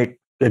need to make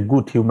a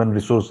good human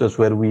resources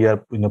where we are,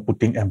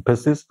 putting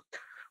emphasis.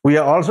 We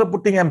are also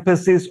putting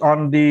emphasis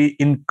on the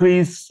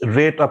increased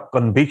rate of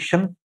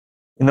conviction,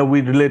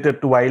 we related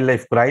to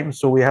wildlife crime.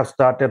 So we have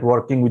started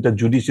working with the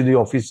judiciary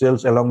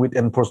officials along with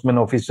enforcement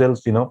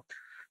officials,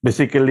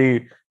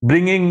 basically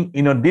bringing,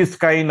 this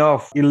kind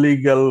of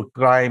illegal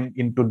crime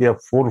into their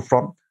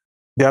forefront.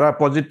 There are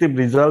positive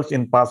results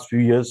in past few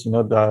years.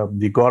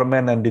 The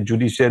government and the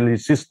judiciary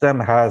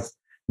system has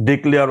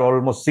declared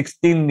almost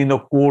 16,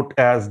 court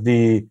as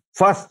the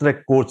fast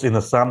track courts in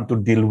Assam to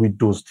deal with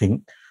those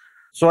things.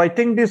 So I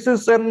think this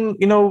is an,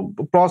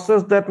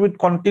 process that would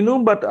continue,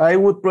 but I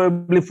would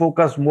probably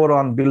focus more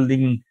on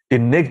building the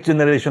next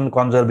generation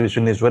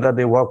conservationists, whether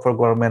they work for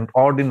government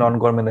or the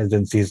non-government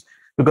agencies,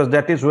 because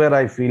that is where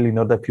I feel,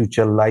 the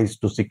future lies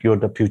to secure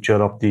the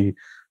future of the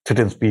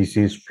threatened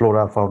species,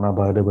 flora, fauna,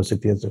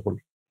 biodiversity as a whole.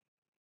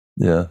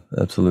 Yeah,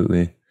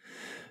 absolutely.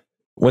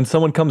 When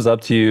someone comes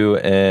up to you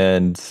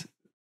and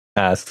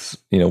asks,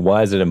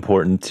 why is it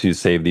important to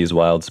save these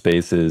wild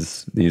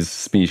spaces, these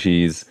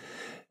species?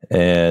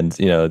 And,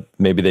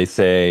 maybe they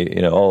say,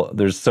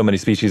 there's so many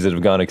species that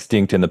have gone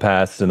extinct in the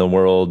past in the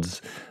world.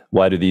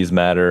 Why do these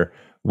matter?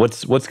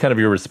 What's kind of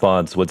your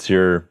response? What's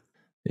your,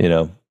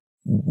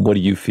 what do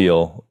you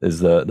feel is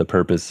the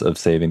purpose of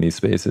saving these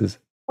spaces?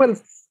 Well,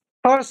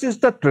 first is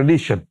the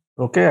tradition.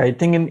 Okay, I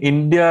think in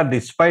India,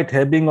 despite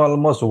having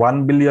almost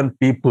 1 billion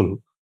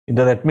people,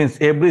 that means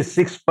every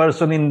sixth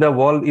person in the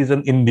world is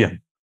an Indian,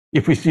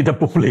 if we see the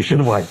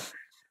population-wise.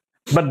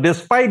 But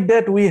despite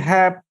that, we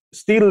have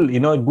still,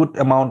 a good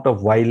amount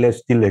of wildlife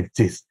still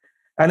exists.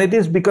 And it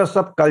is because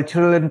of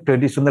cultural and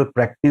traditional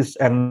practice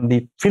and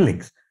the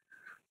feelings.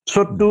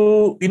 So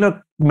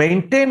to,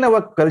 maintain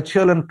our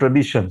culture and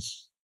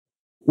traditions,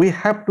 we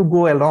have to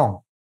go along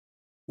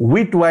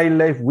with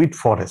wildlife, with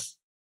forests.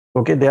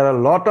 Okay, there are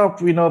a lot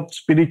of,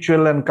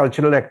 spiritual and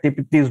cultural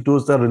activities,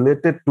 those are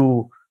related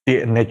to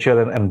the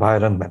nature and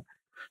environment.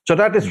 So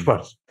that is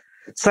first.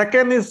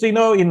 Second is,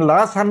 in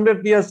last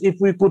 100 years, if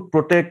we could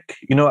protect,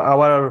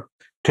 our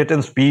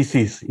threatened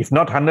species, if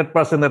not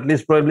 100%, at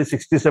least probably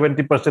 60,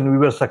 70%, we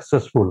were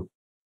successful.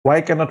 Why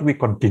cannot we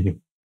continue?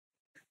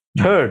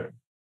 Third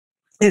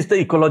is the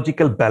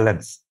ecological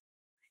balance.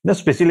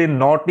 Especially in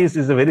Northeast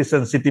is a very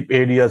sensitive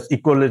areas,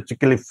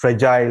 ecologically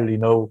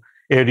fragile,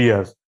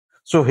 areas.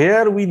 So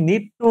here we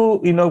need to,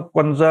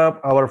 conserve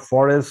our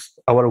forests,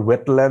 our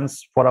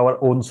wetlands for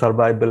our own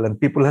survival. And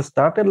people have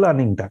started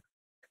learning that.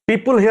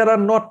 People here are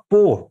not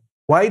poor.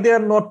 Why they are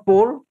not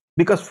poor?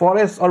 Because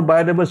forest or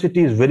biodiversity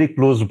is very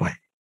close by.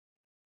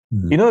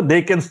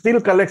 They can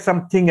still collect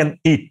something and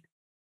eat.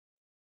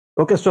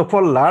 Okay, so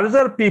for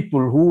larger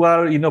people who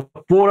are,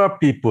 poorer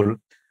people,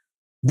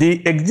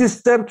 The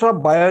existence of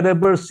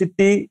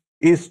biodiversity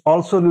is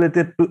also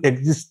related to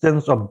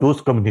existence of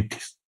those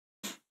communities.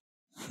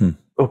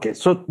 Okay,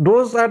 so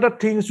those are the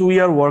things we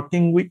are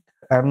working with,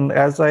 and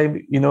as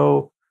I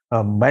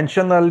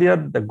mentioned earlier,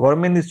 the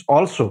government is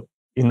also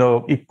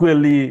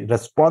equally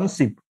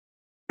responsive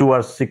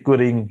towards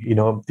securing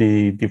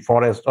the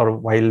forest or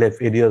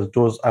wildlife areas.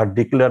 Those are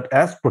declared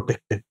as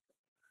protected.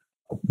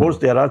 Of course,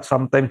 there are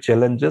sometimes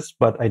challenges,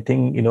 but I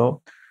think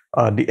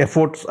the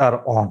efforts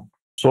are on.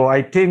 So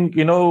I think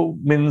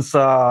means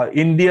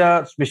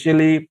India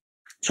especially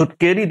should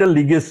carry the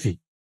legacy.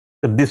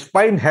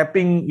 Despite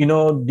having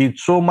the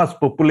so much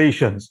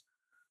populations,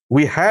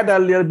 we had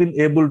earlier been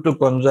able to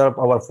conserve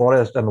our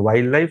forest and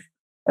wildlife,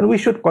 and we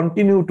should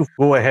continue to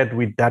go ahead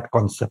with that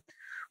concept.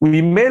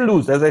 We may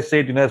lose, as I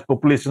said, as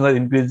populations are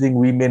increasing,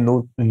 we may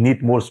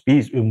need more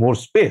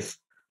space.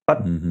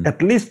 But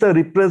at least the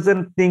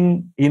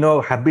representing,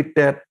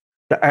 habitat,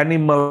 the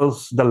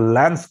animals, the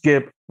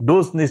landscape,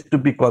 those needs to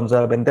be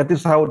conserved, and that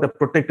is how the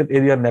protected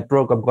area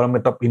network of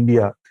Government of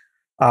India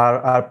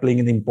are playing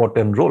an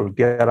important role.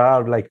 There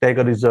are like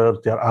tiger reserves,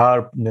 there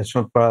are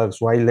national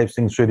parks, wildlife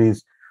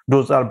sanctuaries.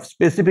 Those are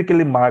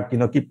specifically marked,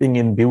 keeping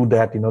in view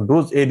that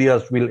those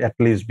areas will at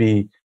least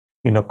be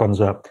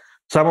conserved.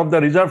 Some of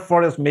the reserve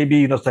forests may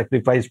be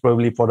sacrificed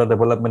probably for the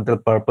developmental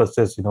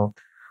purposes,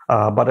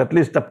 but at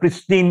least the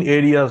pristine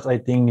areas, I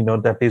think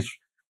that is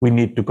we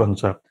need to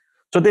conserve.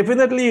 So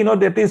definitely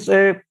that is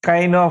a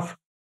kind of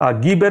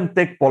give and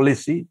take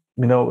policy.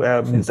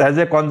 Means as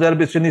a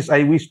conservationist,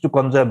 I wish to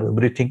conserve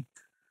everything.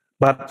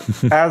 But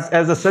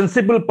as a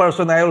sensible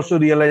person, I also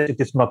realize it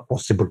is not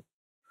possible.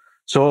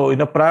 So,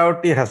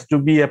 priority has to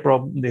be a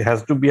problem. There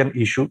has to be an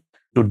issue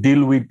to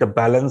deal with the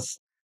balance.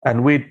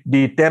 And with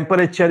the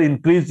temperature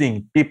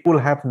increasing, people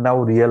have now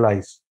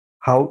realized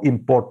how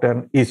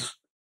important is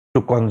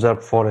to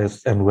conserve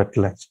forests and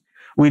wetlands.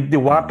 With the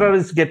water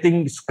is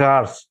getting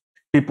scarce,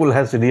 people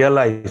has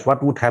realized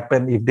what would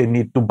happen if they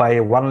need to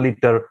buy 1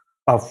 liter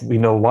of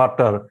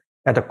water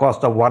at a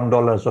cost of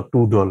 $1 or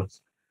 $2.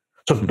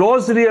 So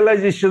those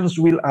realizations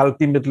will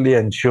ultimately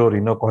ensure,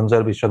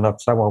 conservation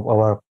of some of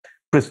our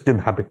pristine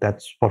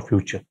habitats for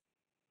future.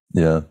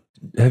 Yeah.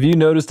 Have you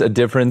noticed a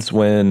difference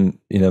when,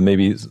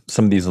 maybe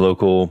some of these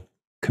local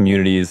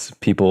communities,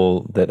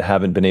 people that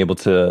haven't been able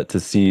to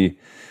see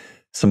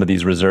some of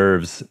these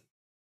reserves,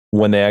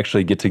 when they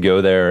actually get to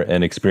go there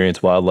and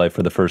experience wildlife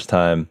for the first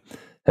time?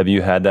 Have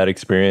you had that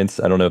experience?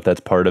 I don't know if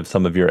that's part of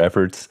some of your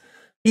efforts.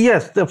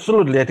 Yes,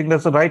 absolutely. I think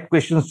that's the right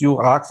questions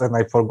you asked, and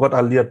I forgot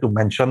earlier to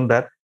mention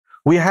that.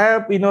 We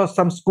have,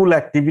 some school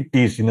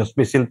activities,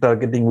 special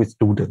targeting with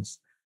students.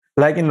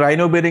 Like in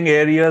rhino bearing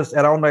areas,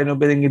 around rhino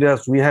bearing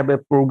areas, we have a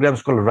program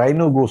called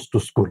Rhino Goes to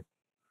School.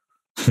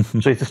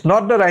 So it's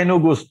not the rhino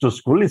goes to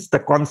school, it's the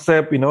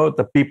concept,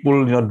 the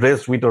people,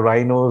 dress with the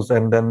rhinos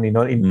and then,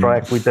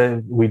 interact with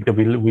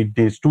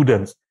the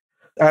students.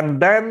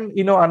 And then,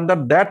 under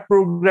that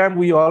program,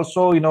 we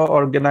also,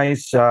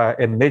 organize a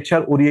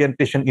nature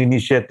orientation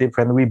initiative,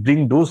 and we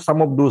bring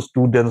some of those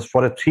students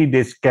for a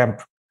 3-day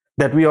camp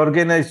that we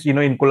organize,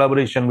 in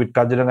collaboration with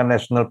Kaziranga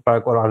National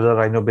Park or other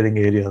rhino-bearing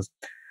areas.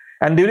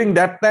 And during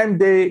that time,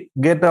 they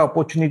get the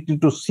opportunity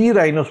to see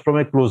rhinos from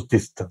a close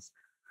distance.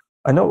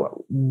 I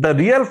know the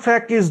real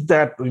fact is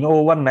that,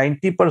 over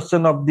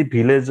 90% of the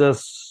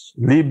villagers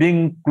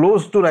living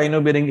close to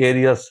rhino-bearing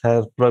areas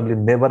have probably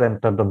never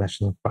entered the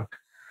national park.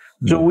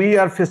 So we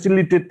are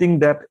facilitating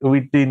that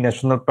with the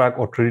national park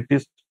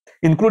authorities,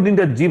 including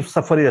the Jeep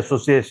Safari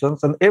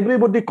associations, and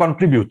everybody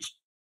contributes.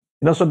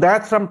 So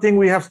that's something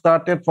we have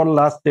started for the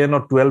last 10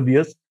 or 12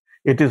 years.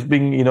 It is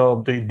being,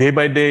 day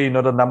by day,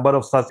 the number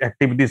of such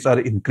activities are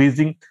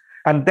increasing.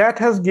 And that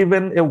has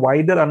given a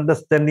wider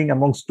understanding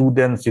among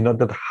students,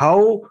 that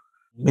how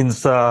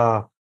means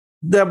they're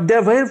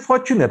very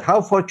fortunate,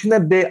 how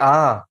fortunate they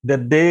are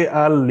that they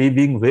are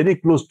living very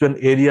close to an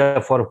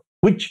area for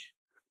which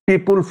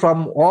people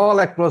from all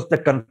across the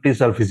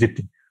countries are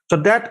visiting. So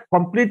that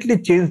completely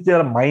changed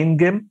their mind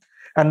game.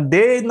 And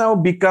they now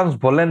becomes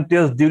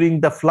volunteers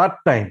during the flood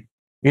time,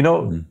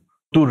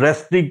 to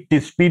restrict the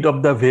speed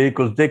of the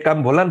vehicles. They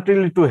come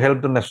voluntarily to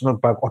help the national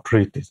park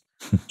authorities.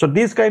 So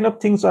these kind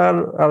of things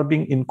are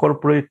being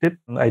incorporated.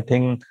 I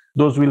think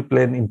those will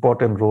play an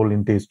important role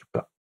in days to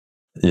come.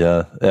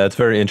 Yeah, it's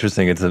very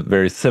interesting. It's a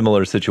very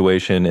similar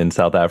situation in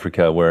South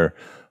Africa, where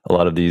a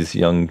lot of these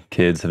young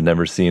kids have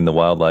never seen the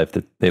wildlife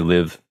that they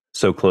live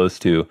so close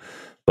to.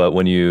 But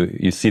when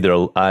you see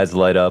their eyes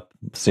light up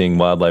seeing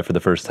wildlife for the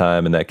first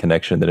time, and that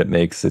connection that it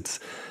makes, it's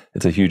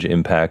a huge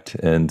impact.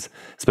 And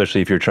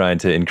especially if you're trying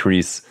to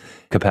increase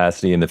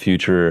capacity in the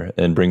future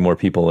and bring more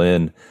people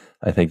in,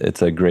 I think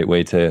it's a great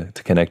way to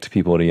connect to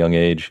people at a young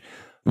age.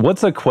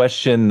 What's a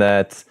question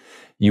that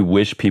you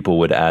wish people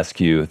would ask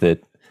you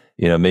that,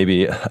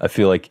 maybe I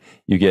feel like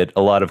you get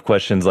a lot of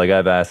questions like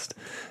I've asked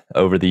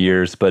over the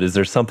years, but is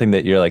there something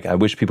that you're like, I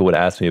wish people would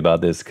ask me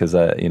about this because,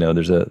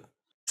 there's a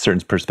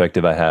certain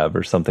perspective I have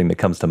or something that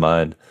comes to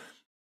mind?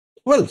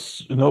 Well,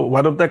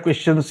 one of the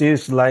questions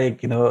is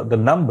like, the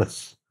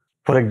numbers.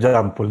 For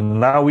example,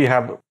 now we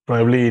have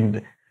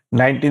probably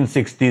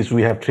 1960s,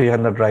 we have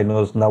 300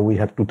 rhinos. Now we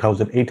have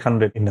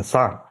 2,800 in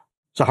Assam.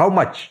 So how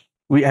much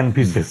we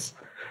envisage?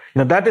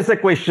 That is the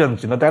question.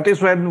 That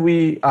is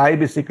when I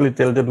basically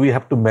tell that we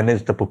have to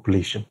manage the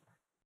population.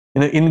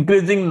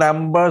 Increasing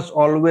numbers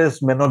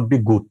always may not be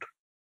good,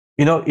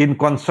 in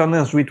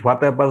consonance with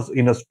whatever,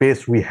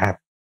 space we have.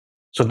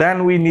 So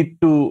then we need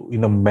to,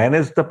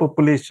 manage the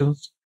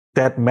populations.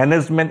 That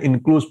management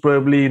includes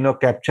probably,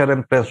 capture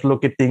and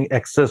translocating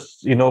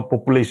excess,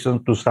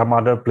 population to some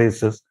other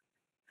places.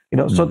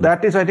 So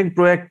that is, I think,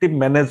 proactive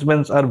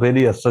managements are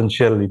very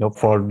essential,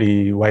 for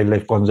the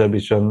wildlife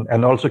conservation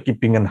and also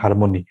keeping in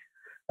harmony.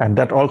 And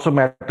that also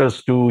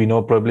matters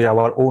to, probably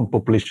our own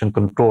population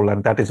control.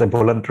 And that is a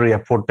voluntary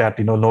effort that,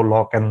 no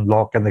law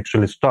can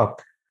actually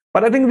stop.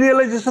 But I think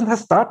realization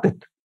has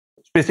started,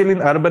 especially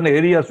in urban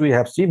areas. We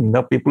have seen,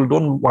 people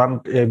don't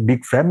want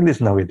big families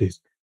nowadays.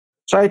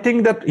 So I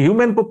think that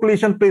human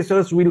population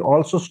pressures will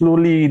also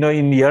slowly,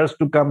 in years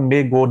to come,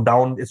 may go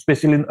down,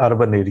 especially in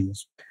urban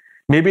areas.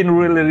 Maybe in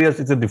rural areas,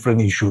 it's a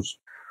different issues.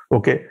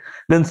 Okay.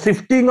 Then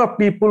shifting of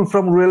people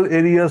from rural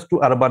areas to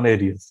urban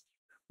areas.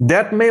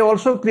 That may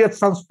also create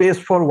some space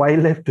for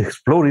wildlife to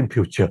explore in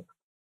future.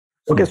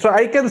 Okay, so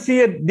I can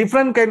see a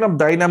different kind of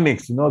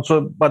dynamics,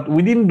 but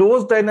within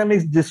those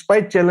dynamics,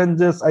 despite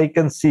challenges, I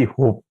can see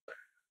hope.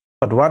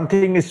 But one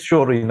thing is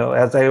sure,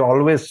 as I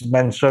always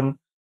mention,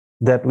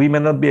 that we may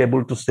not be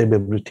able to save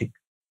everything.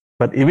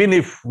 But even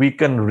if we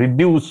can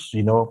reduce,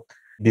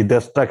 the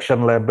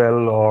destruction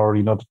level or,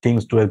 the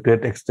things to a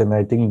great extent,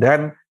 I think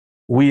then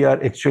we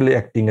are actually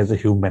acting as a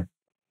human.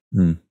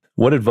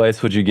 What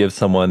advice would you give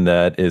someone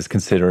that is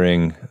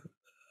considering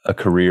a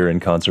career in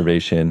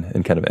conservation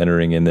and kind of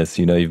entering in this?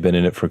 You've been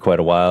in it for quite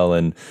a while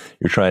and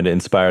you're trying to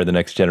inspire the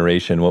next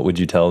generation. What would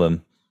you tell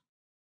them?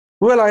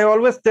 Well, I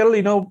always tell,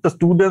 the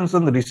students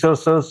and the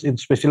researchers,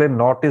 especially in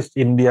Northeast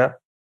India,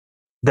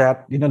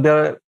 that, there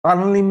are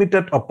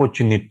unlimited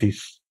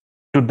opportunities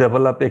to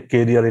develop a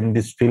career in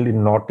this field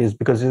in Northeast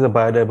because it's a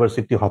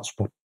biodiversity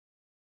hotspot.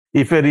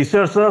 If a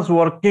researcher is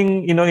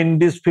working, in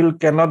this field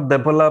cannot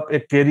develop a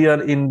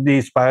career in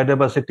this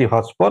biodiversity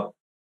hotspot,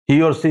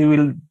 he or she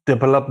will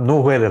develop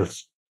nowhere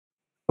else.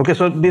 Okay,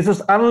 so this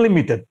is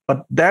unlimited.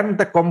 But then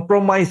the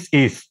compromise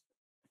is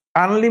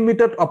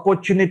unlimited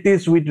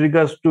opportunities with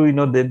regards to,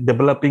 the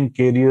developing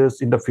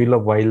careers in the field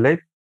of wildlife.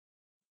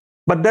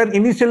 But then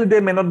initially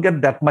they may not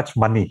get that much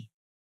money.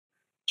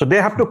 So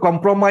they have to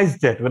compromise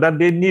that, whether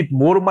they need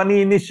more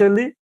money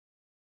initially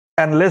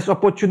and less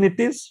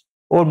opportunities,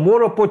 or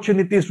more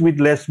opportunities with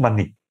less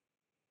money.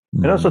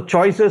 So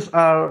choices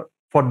are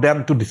for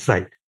them to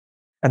decide.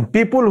 And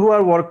people who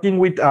are working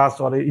with us,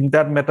 or in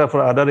that matter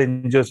for other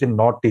NGOs in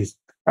Northeast,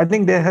 I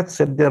think they have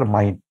set their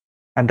mind.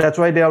 And that's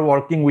why they are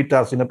working with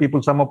us.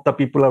 Some of the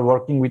people are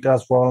working with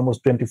us for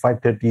almost 25,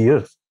 30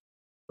 years.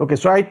 Okay,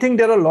 so I think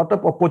there are a lot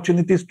of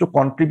opportunities to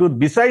contribute.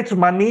 Besides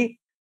money,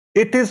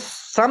 it is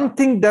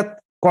something that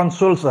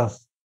consoles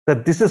us,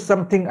 that this is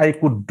something I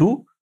could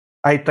do.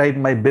 I tried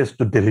my best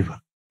to deliver.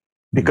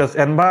 Because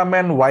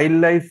environment,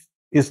 wildlife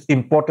is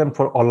important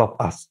for all of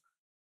us.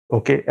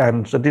 Okay,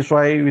 and so this is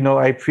why,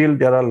 I feel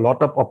there are a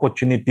lot of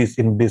opportunities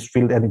in this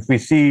field. And if we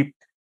see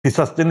the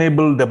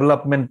sustainable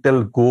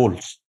developmental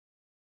goals,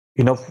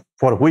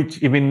 for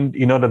which even,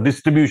 the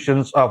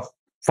distributions of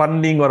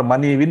funding or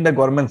money within the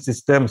government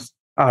systems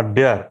are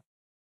there,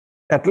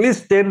 at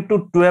least 10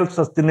 to 12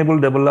 sustainable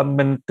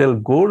developmental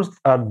goals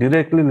are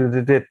directly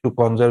related to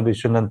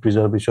conservation and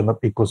preservation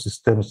of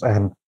ecosystems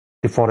and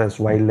the forest,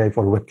 wildlife,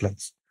 or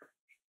wetlands.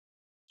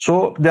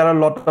 So there are a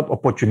lot of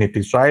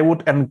opportunities. So I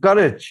would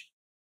encourage,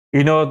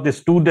 the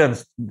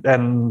students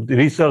and the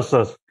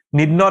researchers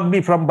need not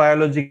be from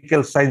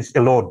biological science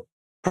alone.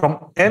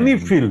 From any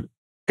field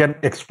can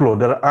explore.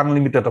 There are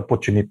unlimited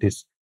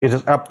opportunities. It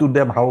is up to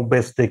them how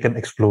best they can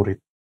explore it.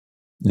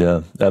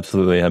 Yeah,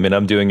 absolutely. I mean,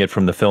 I'm doing it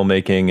from the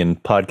filmmaking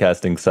and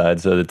podcasting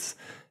side, so it's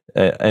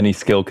any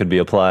skill could be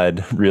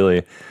applied,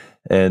 really.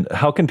 And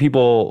how can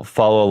people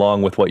follow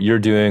along with what you're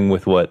doing,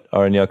 with what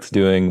Aaranyak's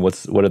doing?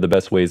 What are the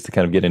best ways to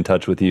kind of get in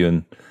touch with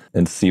you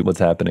and see what's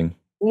happening?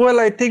 Well,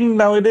 I think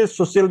nowadays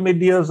social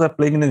medias are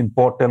playing an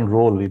important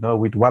role.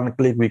 With one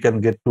click, we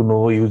can get to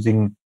know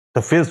using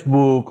the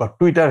Facebook or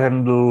Twitter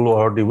handle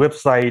or the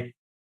website.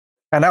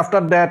 And after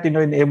that, in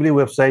every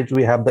website,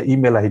 we have the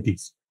email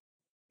IDs.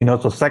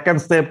 So second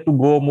step to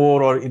go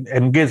more or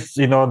engage,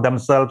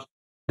 themselves,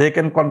 they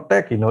can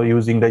contact,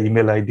 using the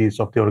email IDs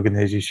of the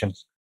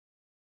organizations.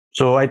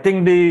 So I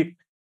think the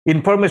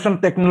information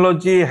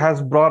technology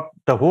has brought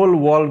the whole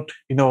world,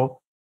 into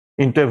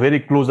a very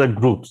closer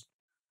groups.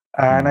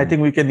 And I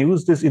think we can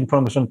use this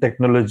information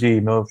technology,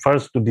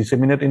 first to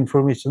disseminate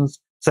information,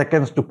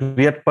 second to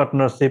create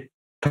partnership,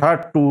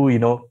 third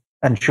to,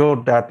 ensure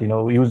that,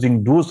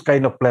 using those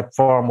kind of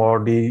platform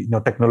or the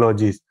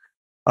technologies,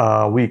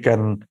 we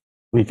can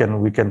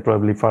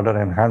probably further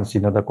enhance,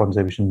 the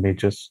conservation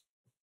measures.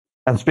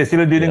 And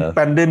especially during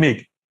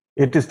pandemic,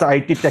 it is the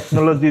IT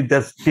technology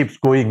that keeps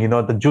going,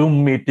 the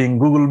Zoom meeting,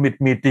 Google Meet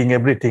meeting,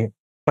 everything.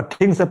 But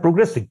things are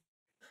progressing.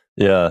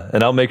 Yeah,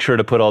 and I'll make sure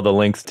to put all the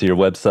links to your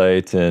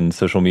website and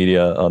social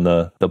media on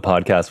the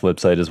podcast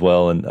website as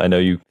well. And I know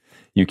you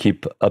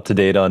keep up to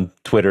date on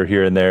Twitter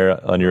here and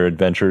there on your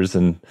adventures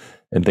and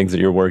things that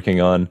you're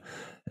working on.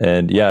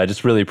 And yeah, I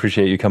just really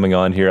appreciate you coming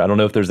on here. I don't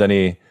know if there's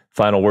any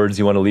final words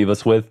you want to leave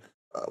us with.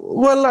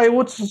 Well, I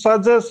would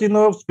suggest,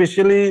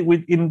 especially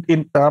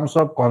in terms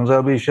of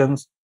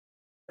conservations,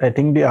 I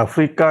think the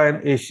Africa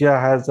and Asia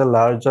has a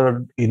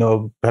larger,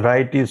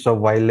 varieties of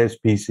wildlife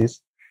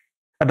species.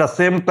 At the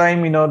same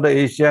time, the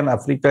Asia and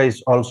Africa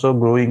is also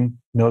growing,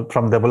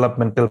 from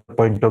developmental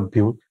point of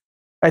view.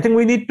 I think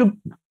we need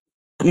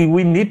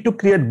to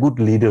create good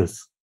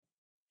leaders,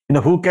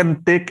 who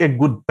can take a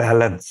good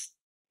balance.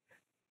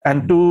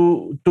 And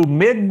to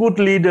make good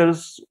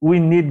leaders, we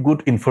need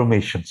good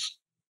informations.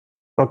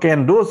 Okay,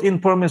 and those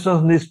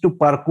informations needs to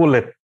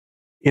percolate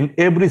in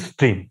every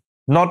stream,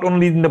 not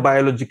only in the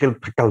biological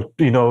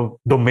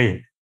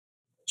domain,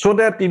 so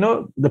that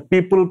the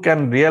people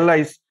can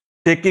realize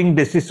taking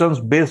decisions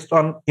based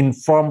on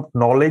informed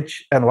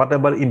knowledge and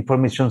whatever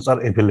informations are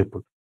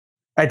available.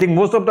 I think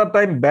most of the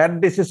time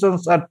bad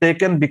decisions are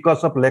taken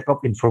because of lack of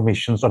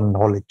information or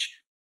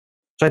knowledge.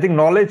 So I think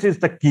knowledge is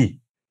the key,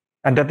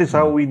 and that is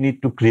how we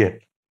need to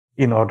create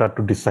in order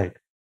to decide.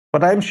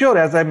 But I'm sure,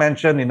 as I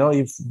mentioned,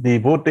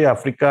 if both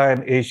Africa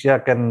and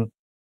Asia can,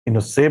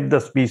 save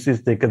the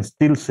species, they can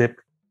still save.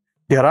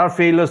 There are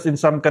failures in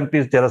some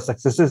countries, there are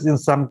successes in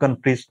some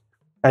countries.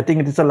 I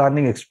think it is a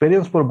learning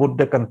experience for both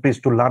the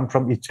countries to learn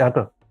from each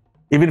other.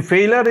 Even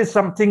failure is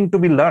something to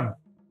be learned.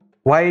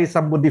 Why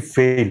somebody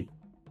failed?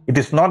 It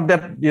is not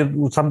that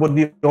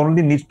somebody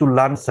only needs to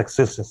learn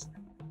successes.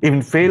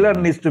 Even failure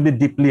needs to be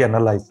deeply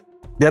analyzed.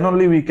 Then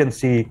only we can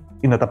see,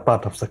 the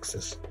path of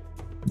success.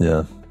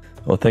 Yeah.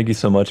 Well, thank you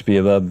so much,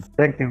 Bibhab.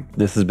 Thank you.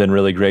 This has been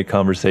really great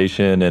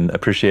conversation, and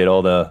appreciate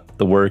all the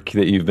work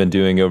that you've been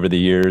doing over the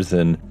years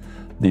and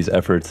these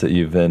efforts that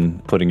you've been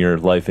putting your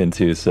life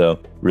into. So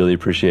really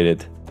appreciate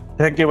it.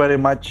 Thank you very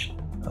much.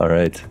 All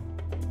right.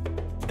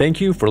 Thank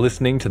you for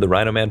listening to the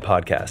Rhino Man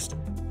podcast.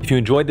 If you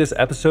enjoyed this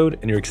episode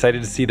and you're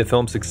excited to see the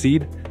film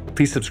succeed,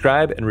 please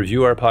subscribe and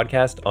review our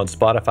podcast on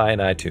Spotify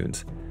and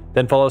iTunes.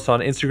 Then follow us on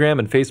Instagram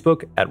and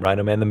Facebook at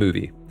Rhino Man the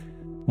Movie.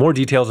 More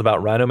details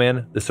about Rhino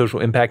Man, the social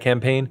impact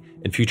campaign,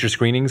 and future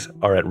screenings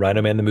are at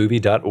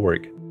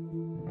rhinomanthemovie.org.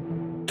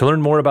 To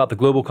learn more about the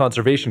Global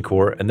Conservation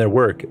Corps and their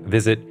work,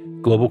 visit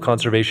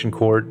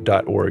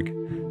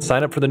globalconservationcorps.org.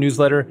 Sign up for the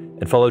newsletter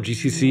and follow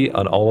GCC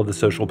on all of the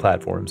social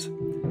platforms.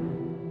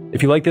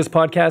 If you like this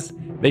podcast,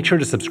 make sure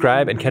to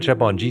subscribe and catch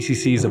up on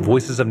GCC's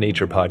Voices of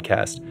Nature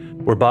podcast,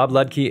 where Bob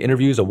Ludke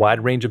interviews a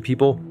wide range of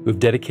people who have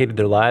dedicated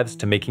their lives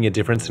to making a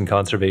difference in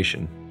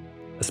conservation.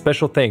 A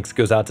special thanks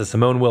goes out to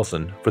Simone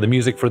Wilson for the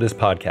music for this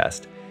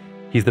podcast.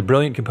 He's the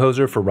brilliant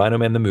composer for Rhino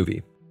Man the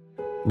Movie.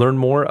 Learn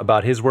more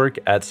about his work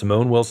at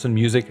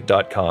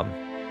simonewilsonmusic.com.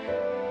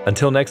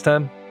 Until next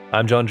time,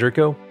 I'm John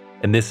Jerko,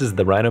 and this is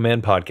the Rhino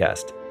Man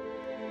Podcast.